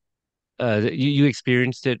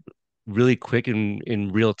experienced it really quick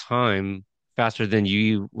in real time, faster than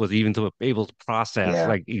you was even to able to process yeah,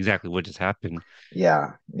 like exactly what just happened.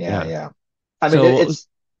 yeah, yeah, Yeah. yeah. I mean So it's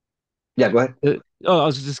yeah, go ahead. I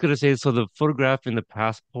was just gonna say, so the photograph and the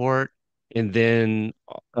passport, and then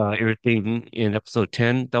everything in episode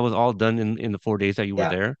 10, that was all done in the 4 days that you were Yeah,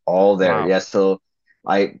 there. all there. Wow. Yeah, so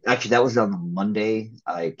I actually that was on the Monday.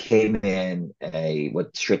 I came in, I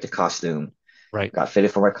went straight to costume, Right. got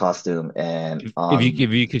fitted for my costume, and If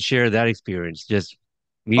you could share that experience, just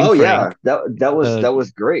me and oh yeah, Frank, that uh,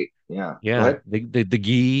 was great. Yeah, go yeah, ahead. the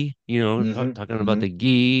gi, talking about Hmm. the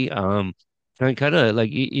gi, kind of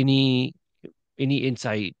like any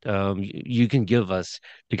insight you can give us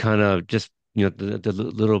to kind of just the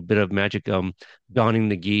little bit of magic donning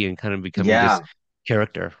the gi and kind of becoming this Yeah,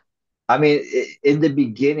 character. I mean, in the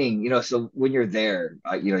beginning, you know, so when you're there,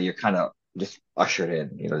 you know, you're kind of just ushered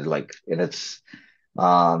in, you know, like, and it's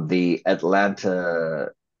the Atlanta,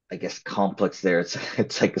 I guess, complex there. It's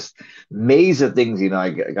it's like this maze of things, you know. I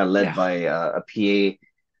got led Yeah. by a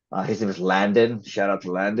PA. His name is Landon. Shout out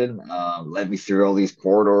to Landon. Led me through all these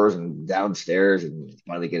corridors and downstairs, and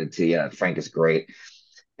finally get into yeah. Frank is great.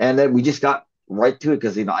 And then we just got right to it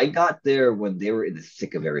because you know I got there when they were in the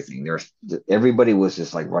thick of everything. There's everybody was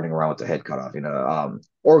just like running around with their head cut off, you know,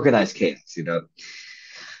 organized chaos, you know.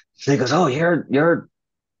 So he goes, "Oh, you're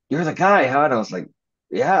the guy, huh?" And I was like,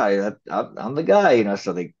 "Yeah, I'm the guy," you know.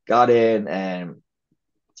 So they got in, and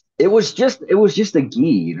it was just a gi,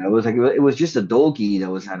 you know. It was like it was just a dole gi that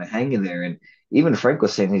was kind of hanging there, and even Frank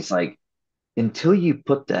was saying he's like until you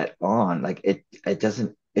put that on, like it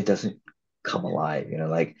doesn't come alive, you know,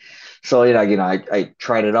 like so you know, I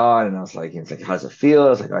tried it on and I was like, he's like, how's it feel? I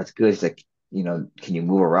was like, oh, it's good. He's like, you know, can you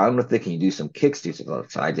move around with it? Can you do some kicks? Do some,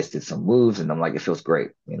 so I just did some moves and I'm like, it feels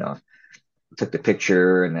great, you know. Took the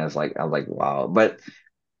picture and I was like, wow. But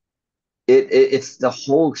it's the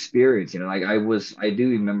whole experience, you know. Like I do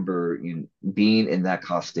remember you know, being in that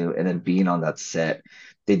costume and then being on that set.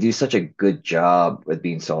 They do such a good job with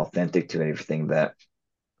being so authentic to everything that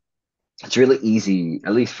it's really easy,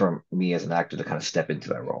 at least for me as an actor, to kind of step into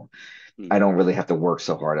that role. I Mm. don't really have to work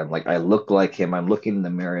so hard. I'm like, I look like him. I'm looking in the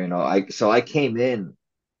mirror, you know. I came in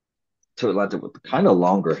to Atlanta with kind of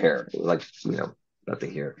longer hair, like you know,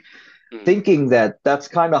 nothing here, Mm. thinking that that's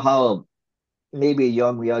kind of how maybe a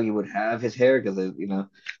young Miyagi would have his hair because you know.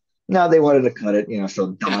 Now they wanted to cut it, you know.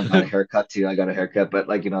 So Don got a haircut too. I got a haircut, but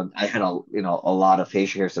like you know, I had a you know a lot of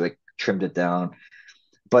facial hair, so they trimmed it down.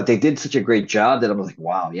 But they did such a great job that I'm like,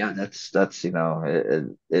 wow, yeah, that's you know,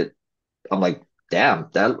 it I'm like, damn,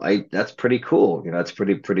 that's pretty cool. You know, it's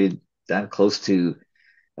pretty damn close to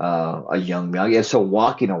a young Miyagi. And so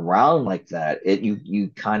walking around like that, you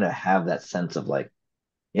kind of have that sense of like,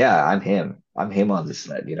 yeah, I'm him. I'm him on this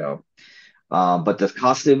set, you know. But the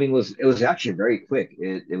costuming was it was actually very quick.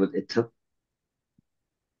 It took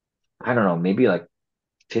I don't know maybe like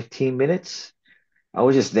 15 minutes. I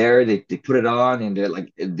was just there. They put it on and they're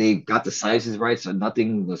like they got the sizes right, so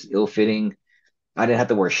nothing was ill fitting. I didn't have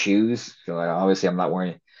to wear shoes, so obviously I'm not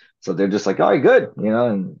wearing. So they're just like, "All right, good," you know,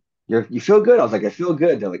 and you feel good. I was like, "I feel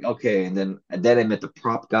good." They're like, "Okay," and then I met the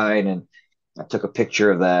prop guy, and then I took a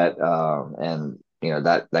picture of that, and you know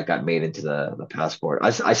that got made into the passport.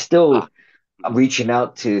 I Ah. still I'm Mhm. reaching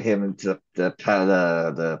out to him and to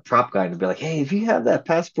the prop guy to be like, "Hey, if you have that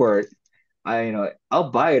passport." I, you know, I'll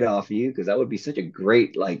buy it off you because that would be such a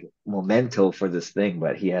great like memento for this thing,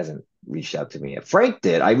 but he hasn't reached out to me yet. Frank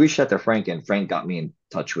did. I reached out to Frank and Frank got me in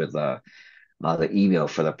touch with the email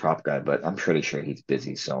for the prop guy, but I'm pretty sure he's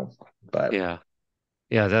busy. So, but Yeah.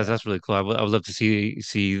 Yeah, yeah. that's really cool. I would love to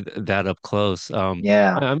see that up close.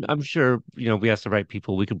 Yeah. I'm sure, we ask the right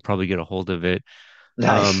people, we can probably get a hold of it.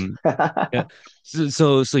 Nice. Um, yeah.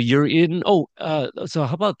 So you're in. Oh, so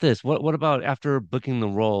how about this? What about after booking the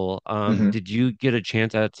role? Mhm. Did you get a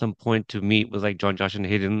chance at some point to meet with like John, Josh, and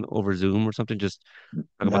Hayden over Zoom or something? Just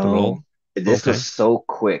talk about the role? No, this was Okay. so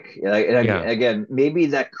quick. And Yeah. again, maybe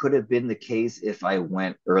that could have been the case if I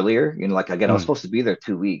went earlier. You know, like again, I was Mm, supposed to be there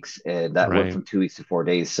 2 weeks, and that went right. from 2 weeks to 4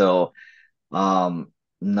 days. So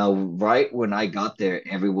no, right when I got there,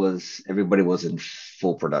 everybody was in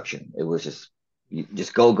full production. It was just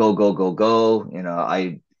just go, go, go, go, go. You know,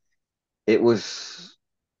 it was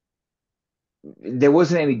there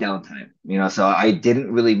wasn't any downtime, you know, so I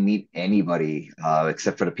didn't really meet anybody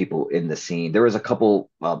except for the people in the scene. There was a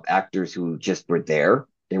couple of actors who just were there.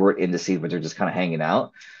 They weren't in the scene, but they're just kind of hanging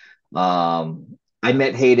out. Um, I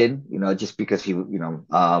met Hayden, just because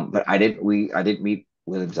but I didn't meet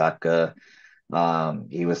William Zabka.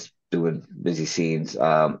 He was doing busy scenes.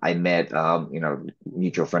 I met,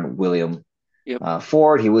 mutual friend William Yep.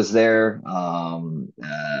 Ford. He was there.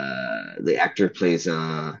 The actor plays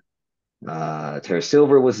Terry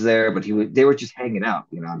Silver was there, but they were just hanging out.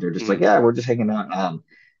 They're just like, Mm, yeah, we're just hanging out.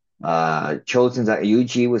 Chosen's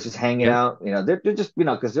Yuji was just hanging yep. out. They're just,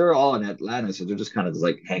 because they're all in Atlanta, so they're just kind of just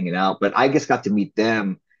like hanging out. But I just got to meet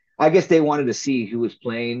them. I guess they wanted to see who was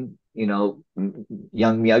playing, young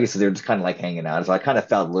Miyagi, so they're just kind of like hanging out. So I kind of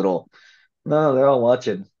felt a little, no, they're all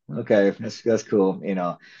watching. Okay, that's cool.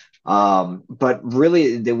 But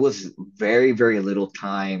really there was very, very little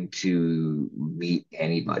time to meet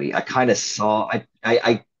anybody. I kind of saw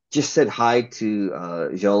I just said hi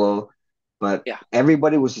to Jolo, but Yeah.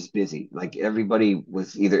 everybody was just busy. Like everybody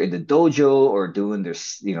was either in the dojo or doing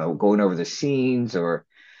going over the scenes or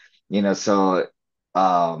so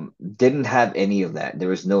didn't have any of that. There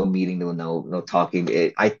was no meeting, no talking.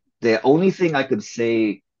 The only thing I could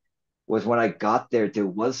say was when I got there, there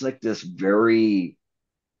was like this very,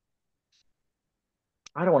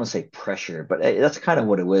 I don't want to say pressure, but that's kind of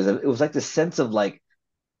what it was. It was like the sense of like,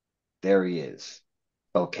 there he is.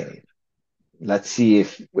 Okay, let's see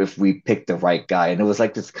if we pick the right guy. And it was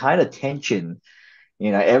like this kind of tension.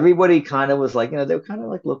 Everybody kind of was like, they would kind of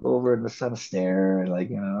like look over and just kind of stare and like,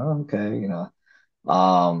 "Oh, okay,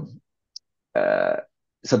 Um, uh,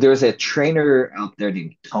 so there was a trainer out there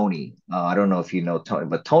named Tony. I don't know if you know Tony,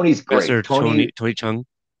 but Tony's Master great. Tony Tony Chung.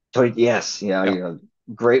 Yes, yeah, Yeah.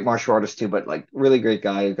 great martial artist too, but like really great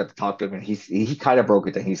guy. I got to talk to him, and he kind of broke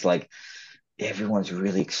it down. He's like, everyone's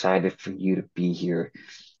really excited for you to be here,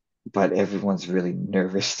 but everyone's really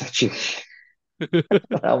nervous that you.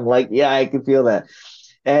 I'm like, yeah, I can feel that,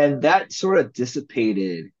 and that sort of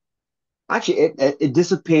dissipated. Actually, it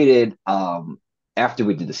dissipated after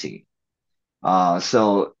we did the scene.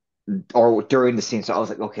 So or during the scene. So I was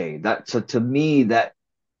like, okay, that. So to me, that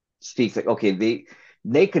speaks like, okay,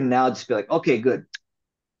 they can now just be like, okay, good,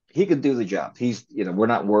 he could do the job. We're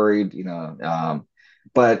not worried,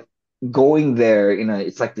 but going there,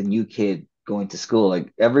 it's like the new kid going to school.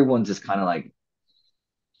 Like everyone's just kind of like,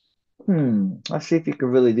 let's see if you can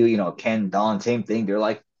really do, Ken, Don, same thing. They're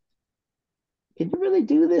like, can you really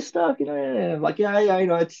do this stuff? And I'm like, yeah, yeah,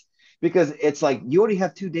 it's because it's like you already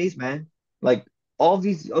have 2 days, man. Like all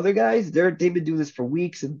these other guys, they've been doing this for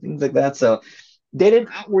weeks and things like that. So they didn't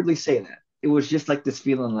outwardly say that. It was just like this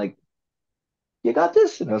feeling like, you got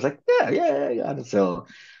this? And I was like, yeah, yeah, yeah, I got it. So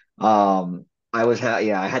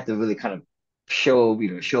I had to really kind of show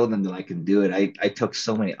them that I can do it. I took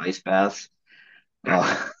so many ice baths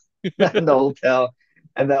uh in the hotel,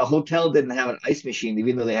 and the hotel didn't have an ice machine,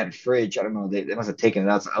 even though they had a fridge. I don't know, they must have taken it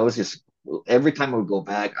out. So I was just every time I would go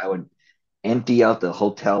back, I would empty out the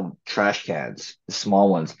hotel trash cans, the small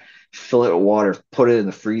ones, fill it with water, put it in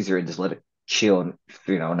the freezer, and just let it chill.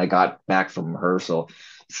 And I got back from rehearsal,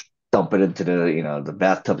 dump it into the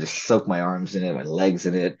bathtub, just soak my arms in it, my legs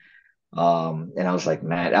in it. And I was like,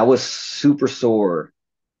 man, I was super sore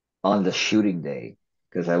on the shooting day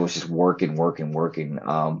because I was just working, working, working.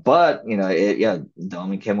 But yeah,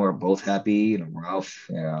 Dom and Kim were both happy. Ralph,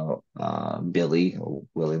 Billy,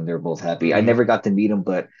 William, they're both happy. I Hmm. never got to meet him,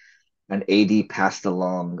 but an AD passed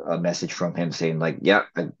along a message from him saying like, yeah,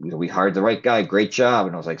 we hired the right guy, great job.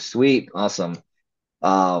 And I was like, sweet, awesome.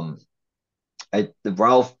 Um, the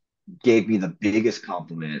Ralph gave me the biggest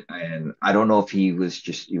compliment, and I don't know if he was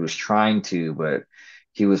trying to, but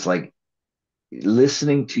he was like,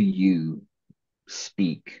 listening to you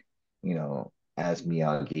speak, as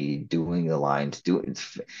Miyagi, doing the lines,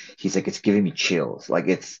 he's like, it's giving me chills. Like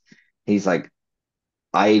he's like,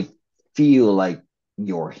 I feel like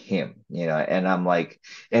you're him, and I'm like,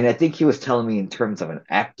 and I think he was telling me in terms of an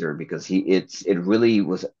actor because it really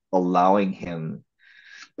was allowing him.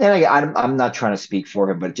 And I'm not trying to speak for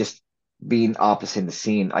him, but just being opposite in the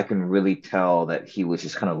scene, I can really tell that he was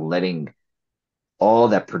just kind of letting all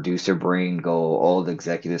that producer brain go, all the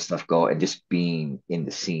executive stuff go, and just being in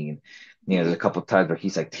the scene. There's Hmm. a couple of times where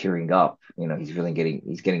he's like tearing up.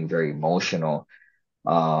 He's getting very emotional.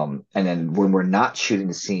 And then when we're not shooting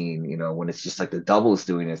the scene, when it's just like the doubles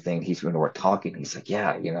doing their thing, when we're talking, he's like,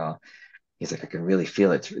 yeah, he's like, I can really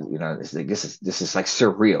feel it. It's like, this is like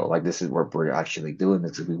surreal. Like this is what we're actually doing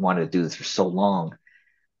this. We wanted to do this for so long.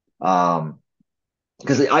 Um,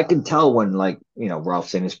 because I can tell when like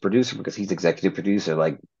Ralph's in his producer because he's executive producer.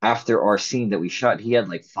 Like after our scene that we shot, he had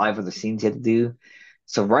like 5 other scenes he had to do.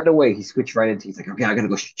 So right away he switched right into. He's like, okay, I gotta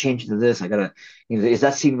go change into this. I gotta, is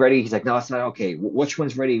that scene ready? He's like, no, it's not. Okay, which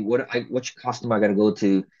one's ready? Which costume I gotta go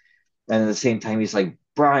to? And at the same time, he's like,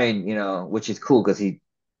 Brian, which is cool because he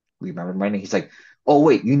remember my name. He's like, oh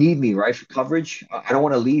wait, you need me, right, for coverage? I don't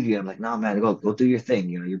want to leave you. I'm like, no, man, go do your thing.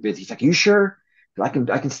 You're busy. He's like, you sure? I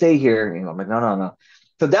can stay here. I'm like, no, no, no.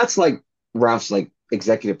 So that's like Ralph's like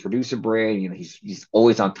executive producer brain. He's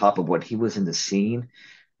always on top of what he was in the scene.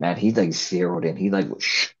 Man, he like zeroed in. He like,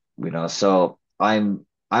 shh, So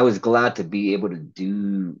I was glad to be able to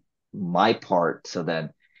do my part so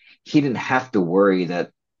that he didn't have to worry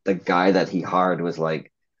that the guy that he hired was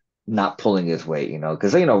like not pulling his weight,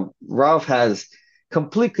 because Ralph has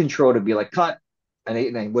complete control to be like cut,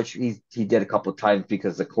 which he did a couple of times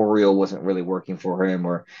because the choreo wasn't really working for him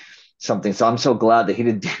or something. So I'm so glad that he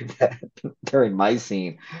didn't do that during my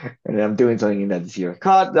scene, and I'm doing something this year.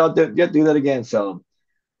 Cut, I'll do that again. So.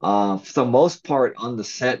 For the most part on the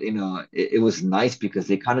set, it was nice because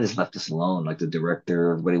they kind of just left us alone. Like the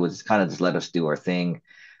director, everybody was kind of just let us do our thing.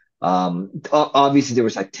 Obviously there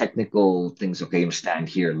was like technical things. Okay, you stand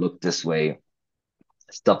here, look this way,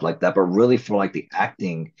 stuff like that. But really, for like the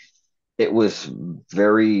acting, it was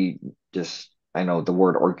very just. I know the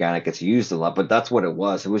word organic gets used a lot, but that's what it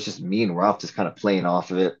was. It was just me and Ralph just kind of playing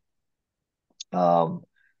off of it. Um,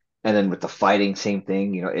 and then with the fighting, same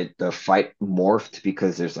thing. The fight morphed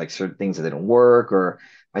because there's like certain things that didn't work, or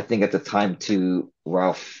I think at the time too,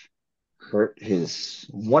 Ralph hurt his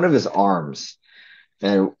one of his arms,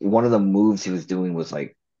 and one of the moves he was doing was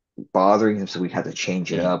like bothering him, so we had to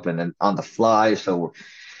change it Mm. up, and then on the fly. So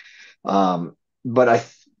Um, but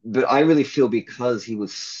I really feel because he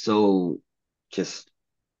was so just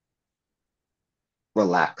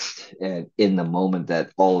relaxed and in the moment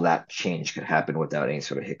that all that change could happen without any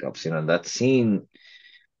sort of hiccups. That scene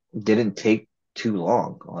didn't take too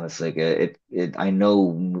long, honestly. Like, I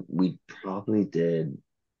know we probably did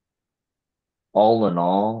all in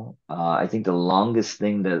all. I think the longest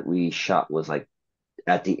thing that we shot was like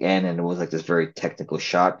at the end, and it was like this very technical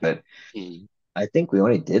shot, but Mm. I think we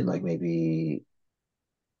only did like maybe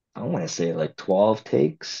I want to say like 12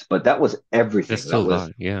 takes, but that was That's everything. still That a was,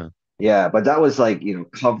 lot. Yeah. yeah, but that was like,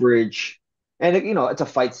 coverage. And, it's a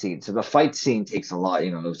fight scene. So the fight scene takes a lot.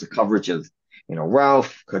 It was the coverage of,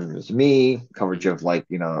 Ralph, coverage of me, coverage Mm. of like,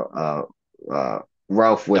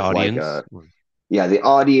 Ralph The with like, audience. yeah, the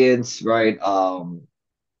audience, right?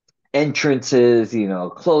 Entrances,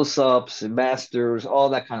 close-ups, masters, all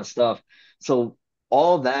that kind of stuff. So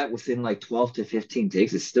all that within like 12 to 15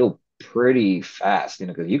 takes is still pretty fast,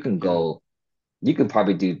 because Yeah. you can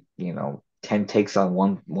probably do, 10 takes on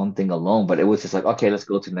one thing alone, but it was just like, okay, let's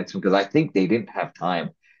go to the next one because I think they didn't have time.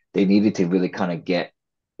 They needed to really kind of get,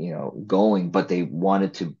 going, but they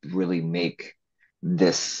wanted to really make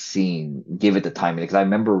this scene, give it the time. Because I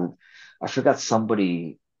remember I forgot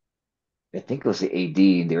somebody, I think it was the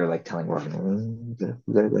AD, and they were like telling Robin,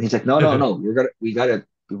 he's like, no, no, no, we're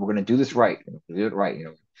gonna do this right. Do it right,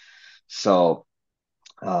 So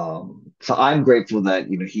so I'm grateful that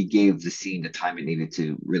he gave the scene the time it needed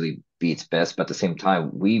to really be its best, but at the same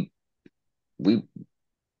time, we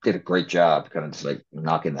did a great job, kind of just like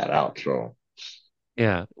knocking that out. So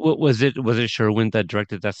Yeah. Was it Sherwin that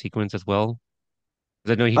directed that sequence as well?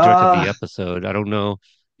 'Cause I know he directed the uh, episode. I don't know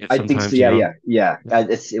if I think so. sometimes, Yeah, yeah, yeah.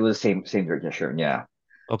 It was same director, sure. Yeah.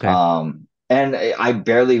 okay. And I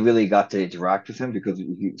barely really got to interact with him because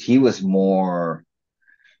he was more.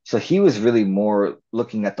 So he was really more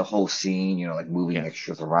looking at the whole scene, like moving Yeah.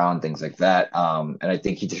 extras around, things like that. And I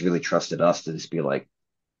think he just really trusted us to just be like,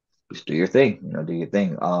 just do your thing, do your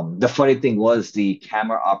thing. The funny thing was the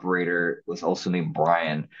camera operator was also named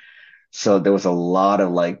Brian. So there was a lot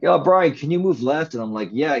of like, oh, Brian, can you move left? And I'm like,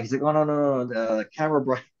 yeah. He's like, oh, no, no, no, camera,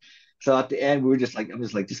 Brian. So at the end, we were just like, I'm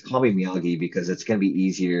just like, just call me Miyagi because it's gonna be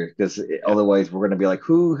easier. Because Yeah. otherwise, we're gonna be like,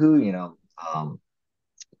 who.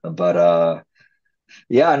 But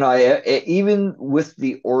yeah, no, even with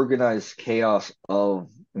the organized chaos of,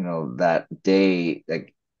 that day,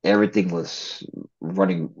 like everything was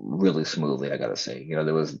running really smoothly, I gotta say.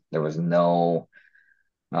 There was no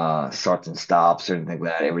starts and stops or anything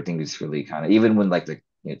like that. Everything was really kind of even when like the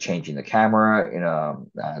changing the camera,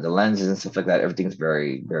 the lenses and stuff like that, everything's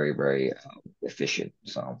very, very, very efficient.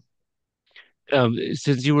 So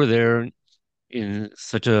Since you were there in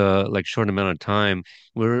such a like short amount of time,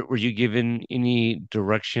 were you given any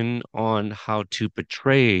direction on how to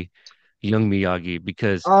portray young Miyagi?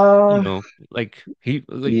 Because, uh like he's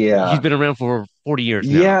yeah. been around for 40 years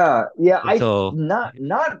now. Yeah, yeah, And so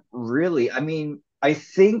not really. I mean, I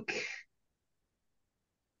think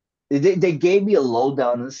they gave me a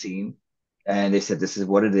lowdown on the scene, and they said this is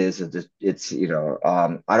what it is. It's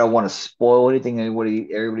I don't want to spoil anything. Everybody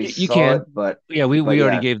you saw it, can. Yeah, we but we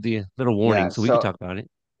already yeah, gave the little warning, yeah. so we could So talk about it.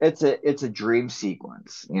 it's a dream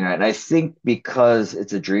sequence, and I think because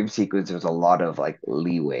it's a dream sequence, there's a lot of like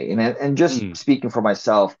leeway. And just Mm, speaking for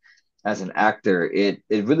myself as an actor, it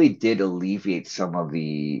really did alleviate some of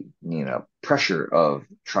the, pressure of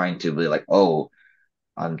trying to be like, oh,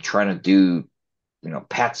 I'm trying to do,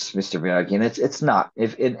 Pat's Mr. Miyagi, and it's not.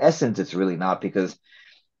 If in essence, it's really not because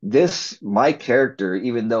my character,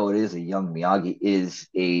 even though it is a young Miyagi, is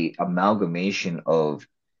a amalgamation of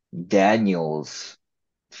Daniel's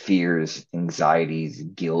fears, anxieties,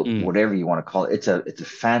 guilt, mm, whatever you want to call it. It's a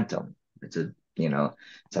phantom. It's a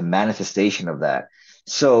it's a manifestation of that.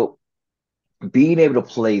 So being able to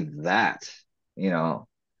play that, you know,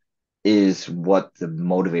 is what the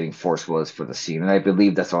motivating force was for the scene. And I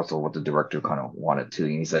believe that's also what the director kind of wanted to.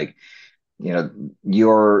 And he's like,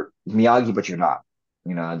 you're Miyagi, but you're not.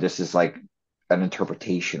 This is like an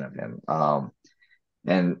interpretation of him.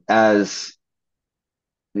 And as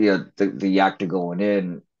the actor going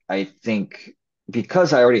in, I think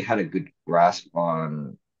because I already had a good grasp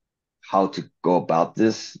on how to go about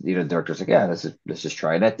this, the director's like, yeah, let's just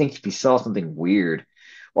try it. And I think if he saw something weird,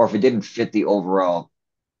 or if it didn't fit the overall,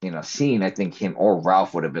 scene, I think him or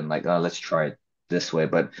Ralph would have been like, oh, let's try it this way.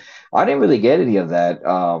 But I didn't really get any of that.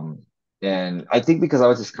 And I think because I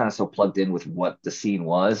was just kind of so plugged in with what the scene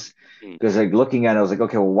was, mm. because like looking at it, I was like,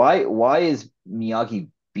 okay, well, why is Miyagi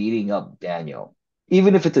beating up Daniel?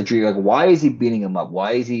 Even if it's a dream, like why is he beating him up?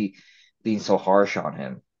 Why is he being so harsh on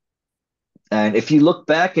him? And if you look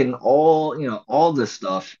back in all this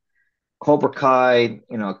stuff, Cobra Kai,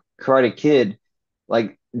 Karate Kid,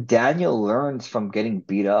 like Daniel learns from getting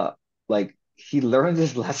beat up. Like he learns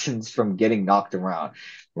his lessons from getting knocked around,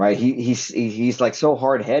 right? He's like so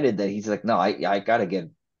hard-headed that he's like, no, I gotta get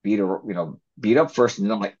beat up first, and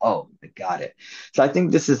then I'm like, oh, I got it. So I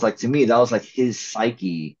think this is like to me, that was like his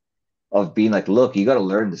psyche of being like, look, you got to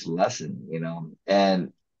learn this lesson,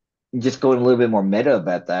 and just going a little bit more meta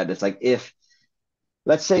about that. It's like if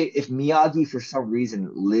let's say if Miyagi for some reason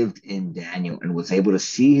lived in Daniel and was able to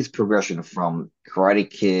see his progression from Karate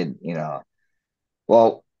Kid,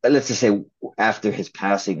 well, let's just say after his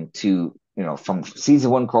passing to, from season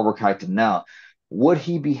one Cobra Kai to now, would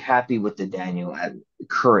he be happy with the Daniel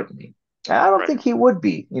currently? I don't Right. think he would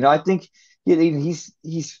be. I think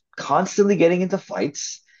he's constantly getting into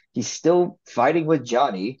fights. He's still fighting with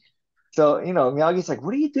Johnny. So, Miyagi's like,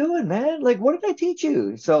 what are you doing, man? Like, what did I teach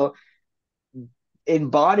you? So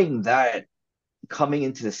embodying that coming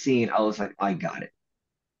into the scene, I was like, I got it.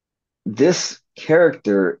 This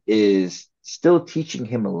character is still teaching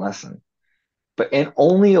him a lesson, but in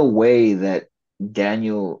only a way that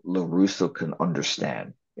Daniel LaRusso can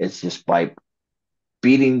understand. It's just by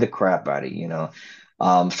beating the crap out of you.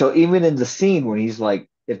 So even in the scene when he's like,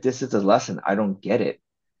 if this is a lesson, I don't get it.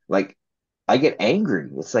 Like, I get angry.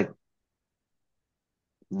 It's like,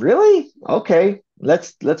 really? Okay,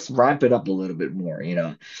 let's ramp it up a little bit more.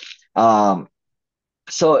 Um,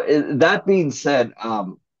 So that being said,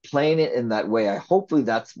 playing it in that way, I hopefully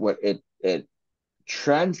that's what it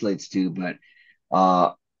translates to. But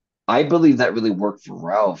uh, I believe that really worked for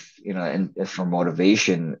Ralph, and for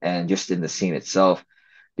motivation and just in the scene itself,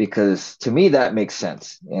 because to me that makes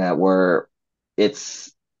sense. Where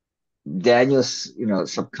it's Daniel's,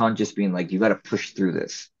 subconscious being like, you got to push through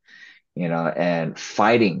this, and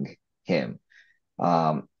fighting him,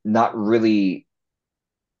 not really.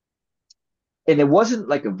 And it wasn't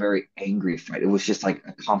like a very angry fight. It was just like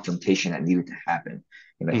a confrontation that needed to happen.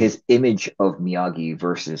 Mm. His image of Miyagi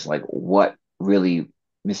versus like what really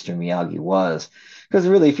Mr. Miyagi was. Because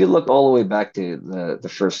really, if you look all the way back to the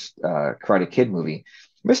first Karate Kid movie,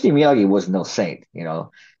 Mr. Miyagi was no saint. He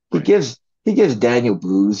Right. gives Daniel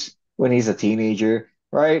booze when he's a teenager,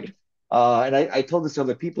 right? And I told this to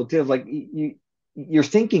other people too. Like you're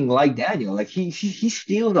thinking like Daniel, like he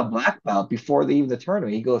steals a black belt before the even the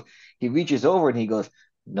tournament. He reaches over and he goes,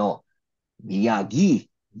 no, Miyagi,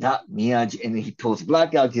 not Miyagi. And then he pulls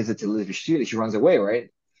black out, gives it to Elizabeth Shue. She runs away, right?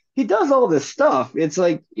 He does all this stuff. It's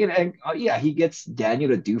like, and yeah, he gets Daniel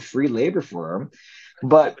to do free labor for him.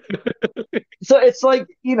 But so it's like,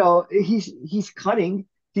 he's cunning.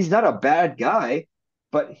 He's not a bad guy,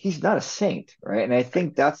 but he's not a saint, right? And I Right.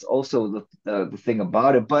 think that's also the thing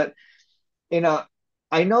about it. But you know,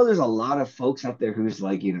 I know there's a lot of folks out there who's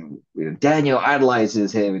like, Daniel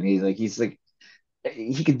idolizes him, and he's like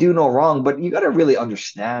he could do no wrong, but you got to really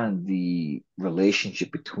understand the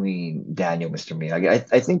relationship between Daniel and Mr. Miyagi.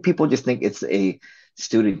 I think people just think it's a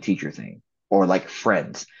student teacher thing or like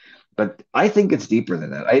friends, but I think it's deeper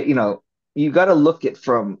than that. You got to look at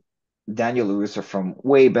from Daniel LaRusso from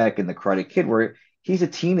way back in the Karate Kid, where he's a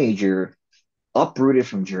teenager uprooted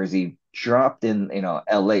from Jersey, dropped in,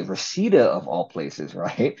 LA, Reseda of all places,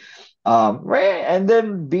 right? Right. And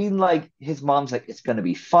then being like, his mom's like, it's gonna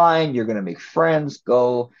be fine, you're gonna make friends,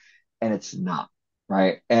 go, and it's not,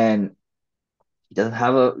 right? And he doesn't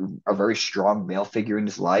have a very strong male figure in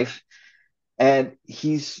his life, and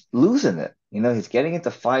he's losing it. He's getting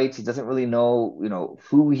into fights. He doesn't really know,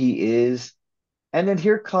 who he is. And then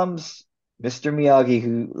here comes Mr. Miyagi,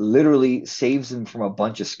 who literally saves him from a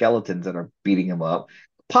bunch of skeletons that are beating him up,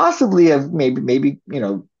 possibly have maybe,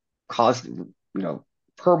 caused,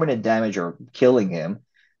 permanent damage or killing him,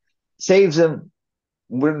 saves him,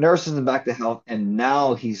 nurses him back to health, and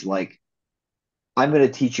now he's like, I'm going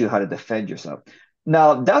to teach you how to defend yourself.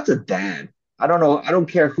 Now, that's a dad. I don't know. I don't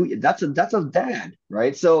care who, that's a dad,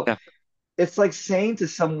 right? So Yeah, it's like saying to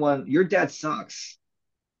someone, your dad sucks.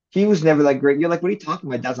 He was never that great. You're like, what are you talking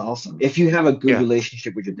about? That's awesome. If you have a good yeah,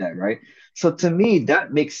 relationship with your dad, right? So to me,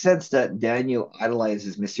 that makes sense that Daniel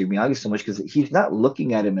idolizes Mr. Miyagi so much because he's not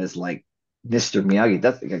looking at him as like Mr.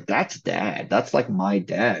 Miyagi. That's dad. That's like my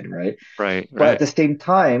dad, right? right, But at right, the same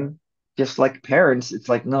time, just like parents, it's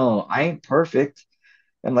like, no, I ain't perfect.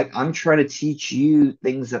 And like, I'm trying to teach you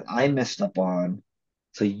things that I messed up on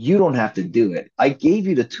so you don't have to do it. I gave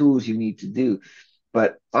you the tools you need to do,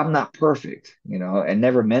 but I'm not perfect, and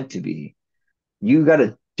never meant to be. You got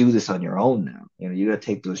to do this on your own now. You got to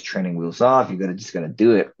take those training wheels off. You got to just got to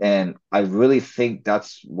do it. And I really think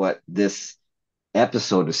that's what this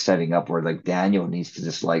episode is setting up, where like Daniel needs to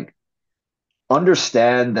just like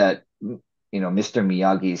understand that, Mr.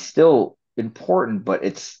 Miyagi is still important, but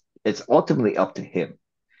it's ultimately up to him.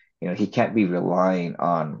 He can't be relying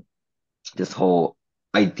on this whole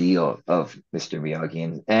ideal of Mr.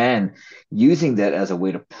 Miyagi, and using that as a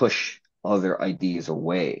way to push other ideas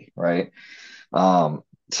away, right? Um,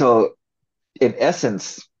 so in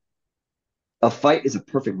essence, a fight is a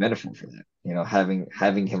perfect metaphor for that.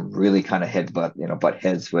 Having him really kind of butt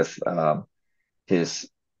heads with his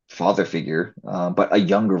father figure, but a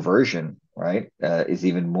younger version, right? Is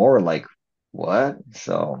even more like what?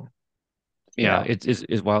 So yeah. yeah,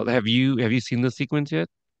 It's wild. Have you seen the sequence yet?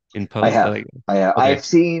 In I post, have. like, okay, I've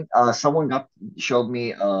seen someone got showed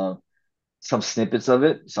me some snippets of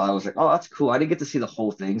it, so I was like, oh, that's cool. I didn't get to see the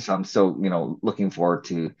whole thing, so I'm still, looking forward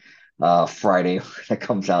to Friday when it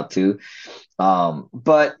comes out too.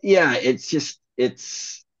 But yeah, it's just I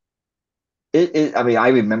mean, I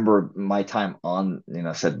remember my time on,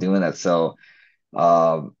 set doing that. So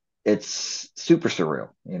it's super surreal,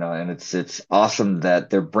 and it's awesome that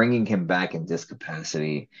they're bringing him back in this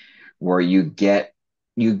capacity, where you get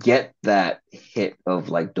that hit of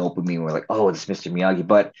like dopamine, where like, oh, it's Mr. Miyagi.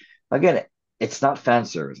 But again, it's not fan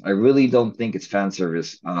service. I really don't think it's fan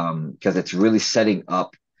service, because it's really setting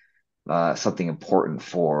up something important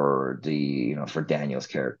for for Daniel's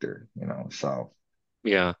character, so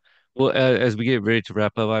yeah. Well, as we get ready to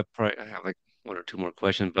wrap up, I have like one or two more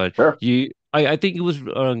questions, but sure. I think it was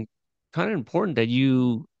kind of important that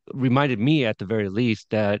you reminded me at the very least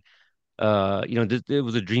that this it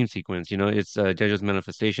was a dream sequence. It's Daniel's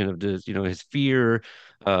manifestation of this, his fear,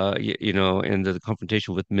 and the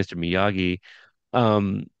confrontation with Mr. Miyagi.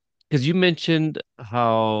 Um, because you mentioned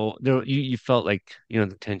how you felt like,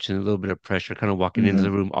 the tension, a little bit of pressure kind of walking into the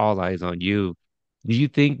Mhm. room, all eyes on you. Do you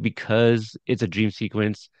think because it's a dream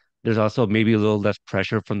sequence, there's also maybe a little less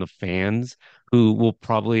pressure from the fans who will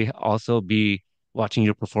probably also be watching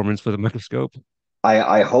your performance with a microscope?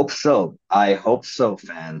 I hope so. I hope so,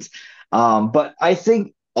 fans. But I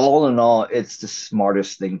think all in all, it's the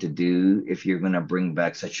smartest thing to do if you're gonna bring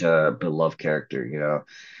back such a beloved character,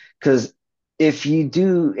 because if you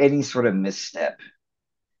do any sort of misstep,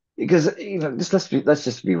 because just let's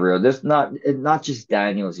just be real. There's not just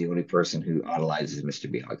Daniel is the only person who idolizes Mr.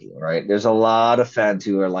 Miyagi, right? There's a lot of fans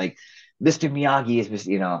who are like, Mr. Miyagi is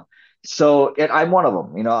Mr. So, and I'm one of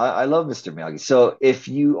them. I love Mr. Miyagi. So if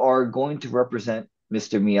you are going to represent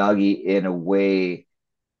Mr. Miyagi in a way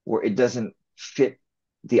where it doesn't fit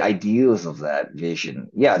the ideals of that vision,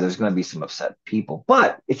 yeah, there's going to be some upset people.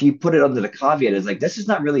 But if you put it under the caveat, it's like this is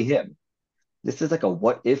not really him. This is like a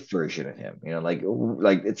what if version of him. Like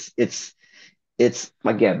it's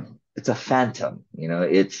again, it's a phantom.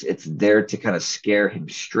 It's there to kind of scare him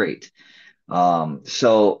straight.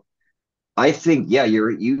 So I think, yeah,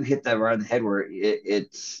 you hit that right on the head, where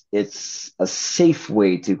it's a safe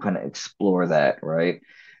way to kind of explore that, right?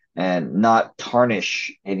 And not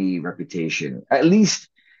tarnish any reputation, at least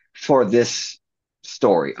for this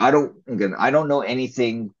story. I don't know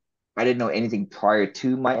anything. I didn't know anything prior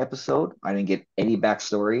to my episode. I didn't get any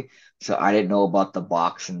backstory, so I didn't know about the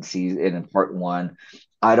box and season in part one.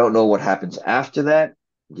 I don't know what happens after that.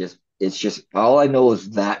 Just it's just all I know is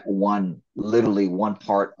that one, literally one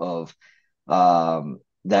part of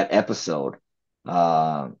that episode.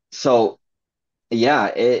 So yeah,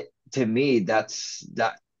 it to me that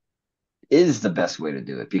is the best way to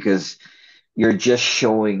do it because you're just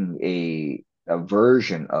showing a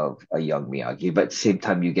version of a young Miyagi, but at the same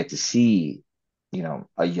time you get to see,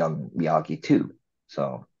 a young Miyagi too.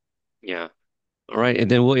 So Yeah. All right,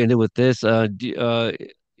 and then we'll end it with this.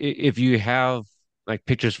 If you have like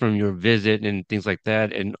pictures from your visit and things like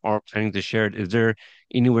that, and are planning to share it, is there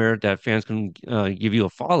anywhere that fans can give you a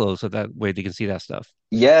follow so that way they can see that stuff?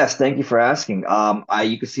 yes, thank you for asking. I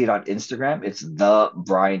you can see it on Instagram. It's the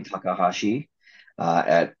Brian Takahashi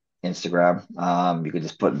at Instagram. You can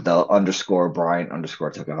just put the underscore Brian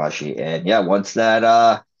underscore Takahashi, and yeah, once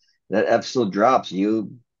that episode drops,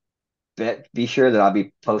 you be sure that I'll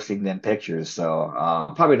be posting them pictures. So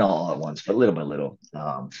probably not all at once, but little by little.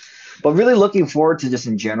 But really looking forward to just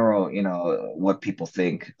in general, what people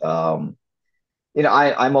think. I'm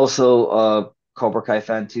also a Cobra Kai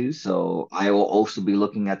fan too, so I will also be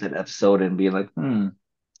looking at that episode and being like,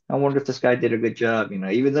 I wonder if this guy did a good job.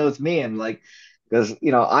 Even though it's me, I'm like, because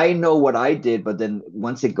I know what I did, but then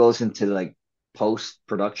once it goes into like post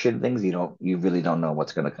production things, you really don't know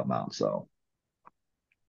what's going to come out. So.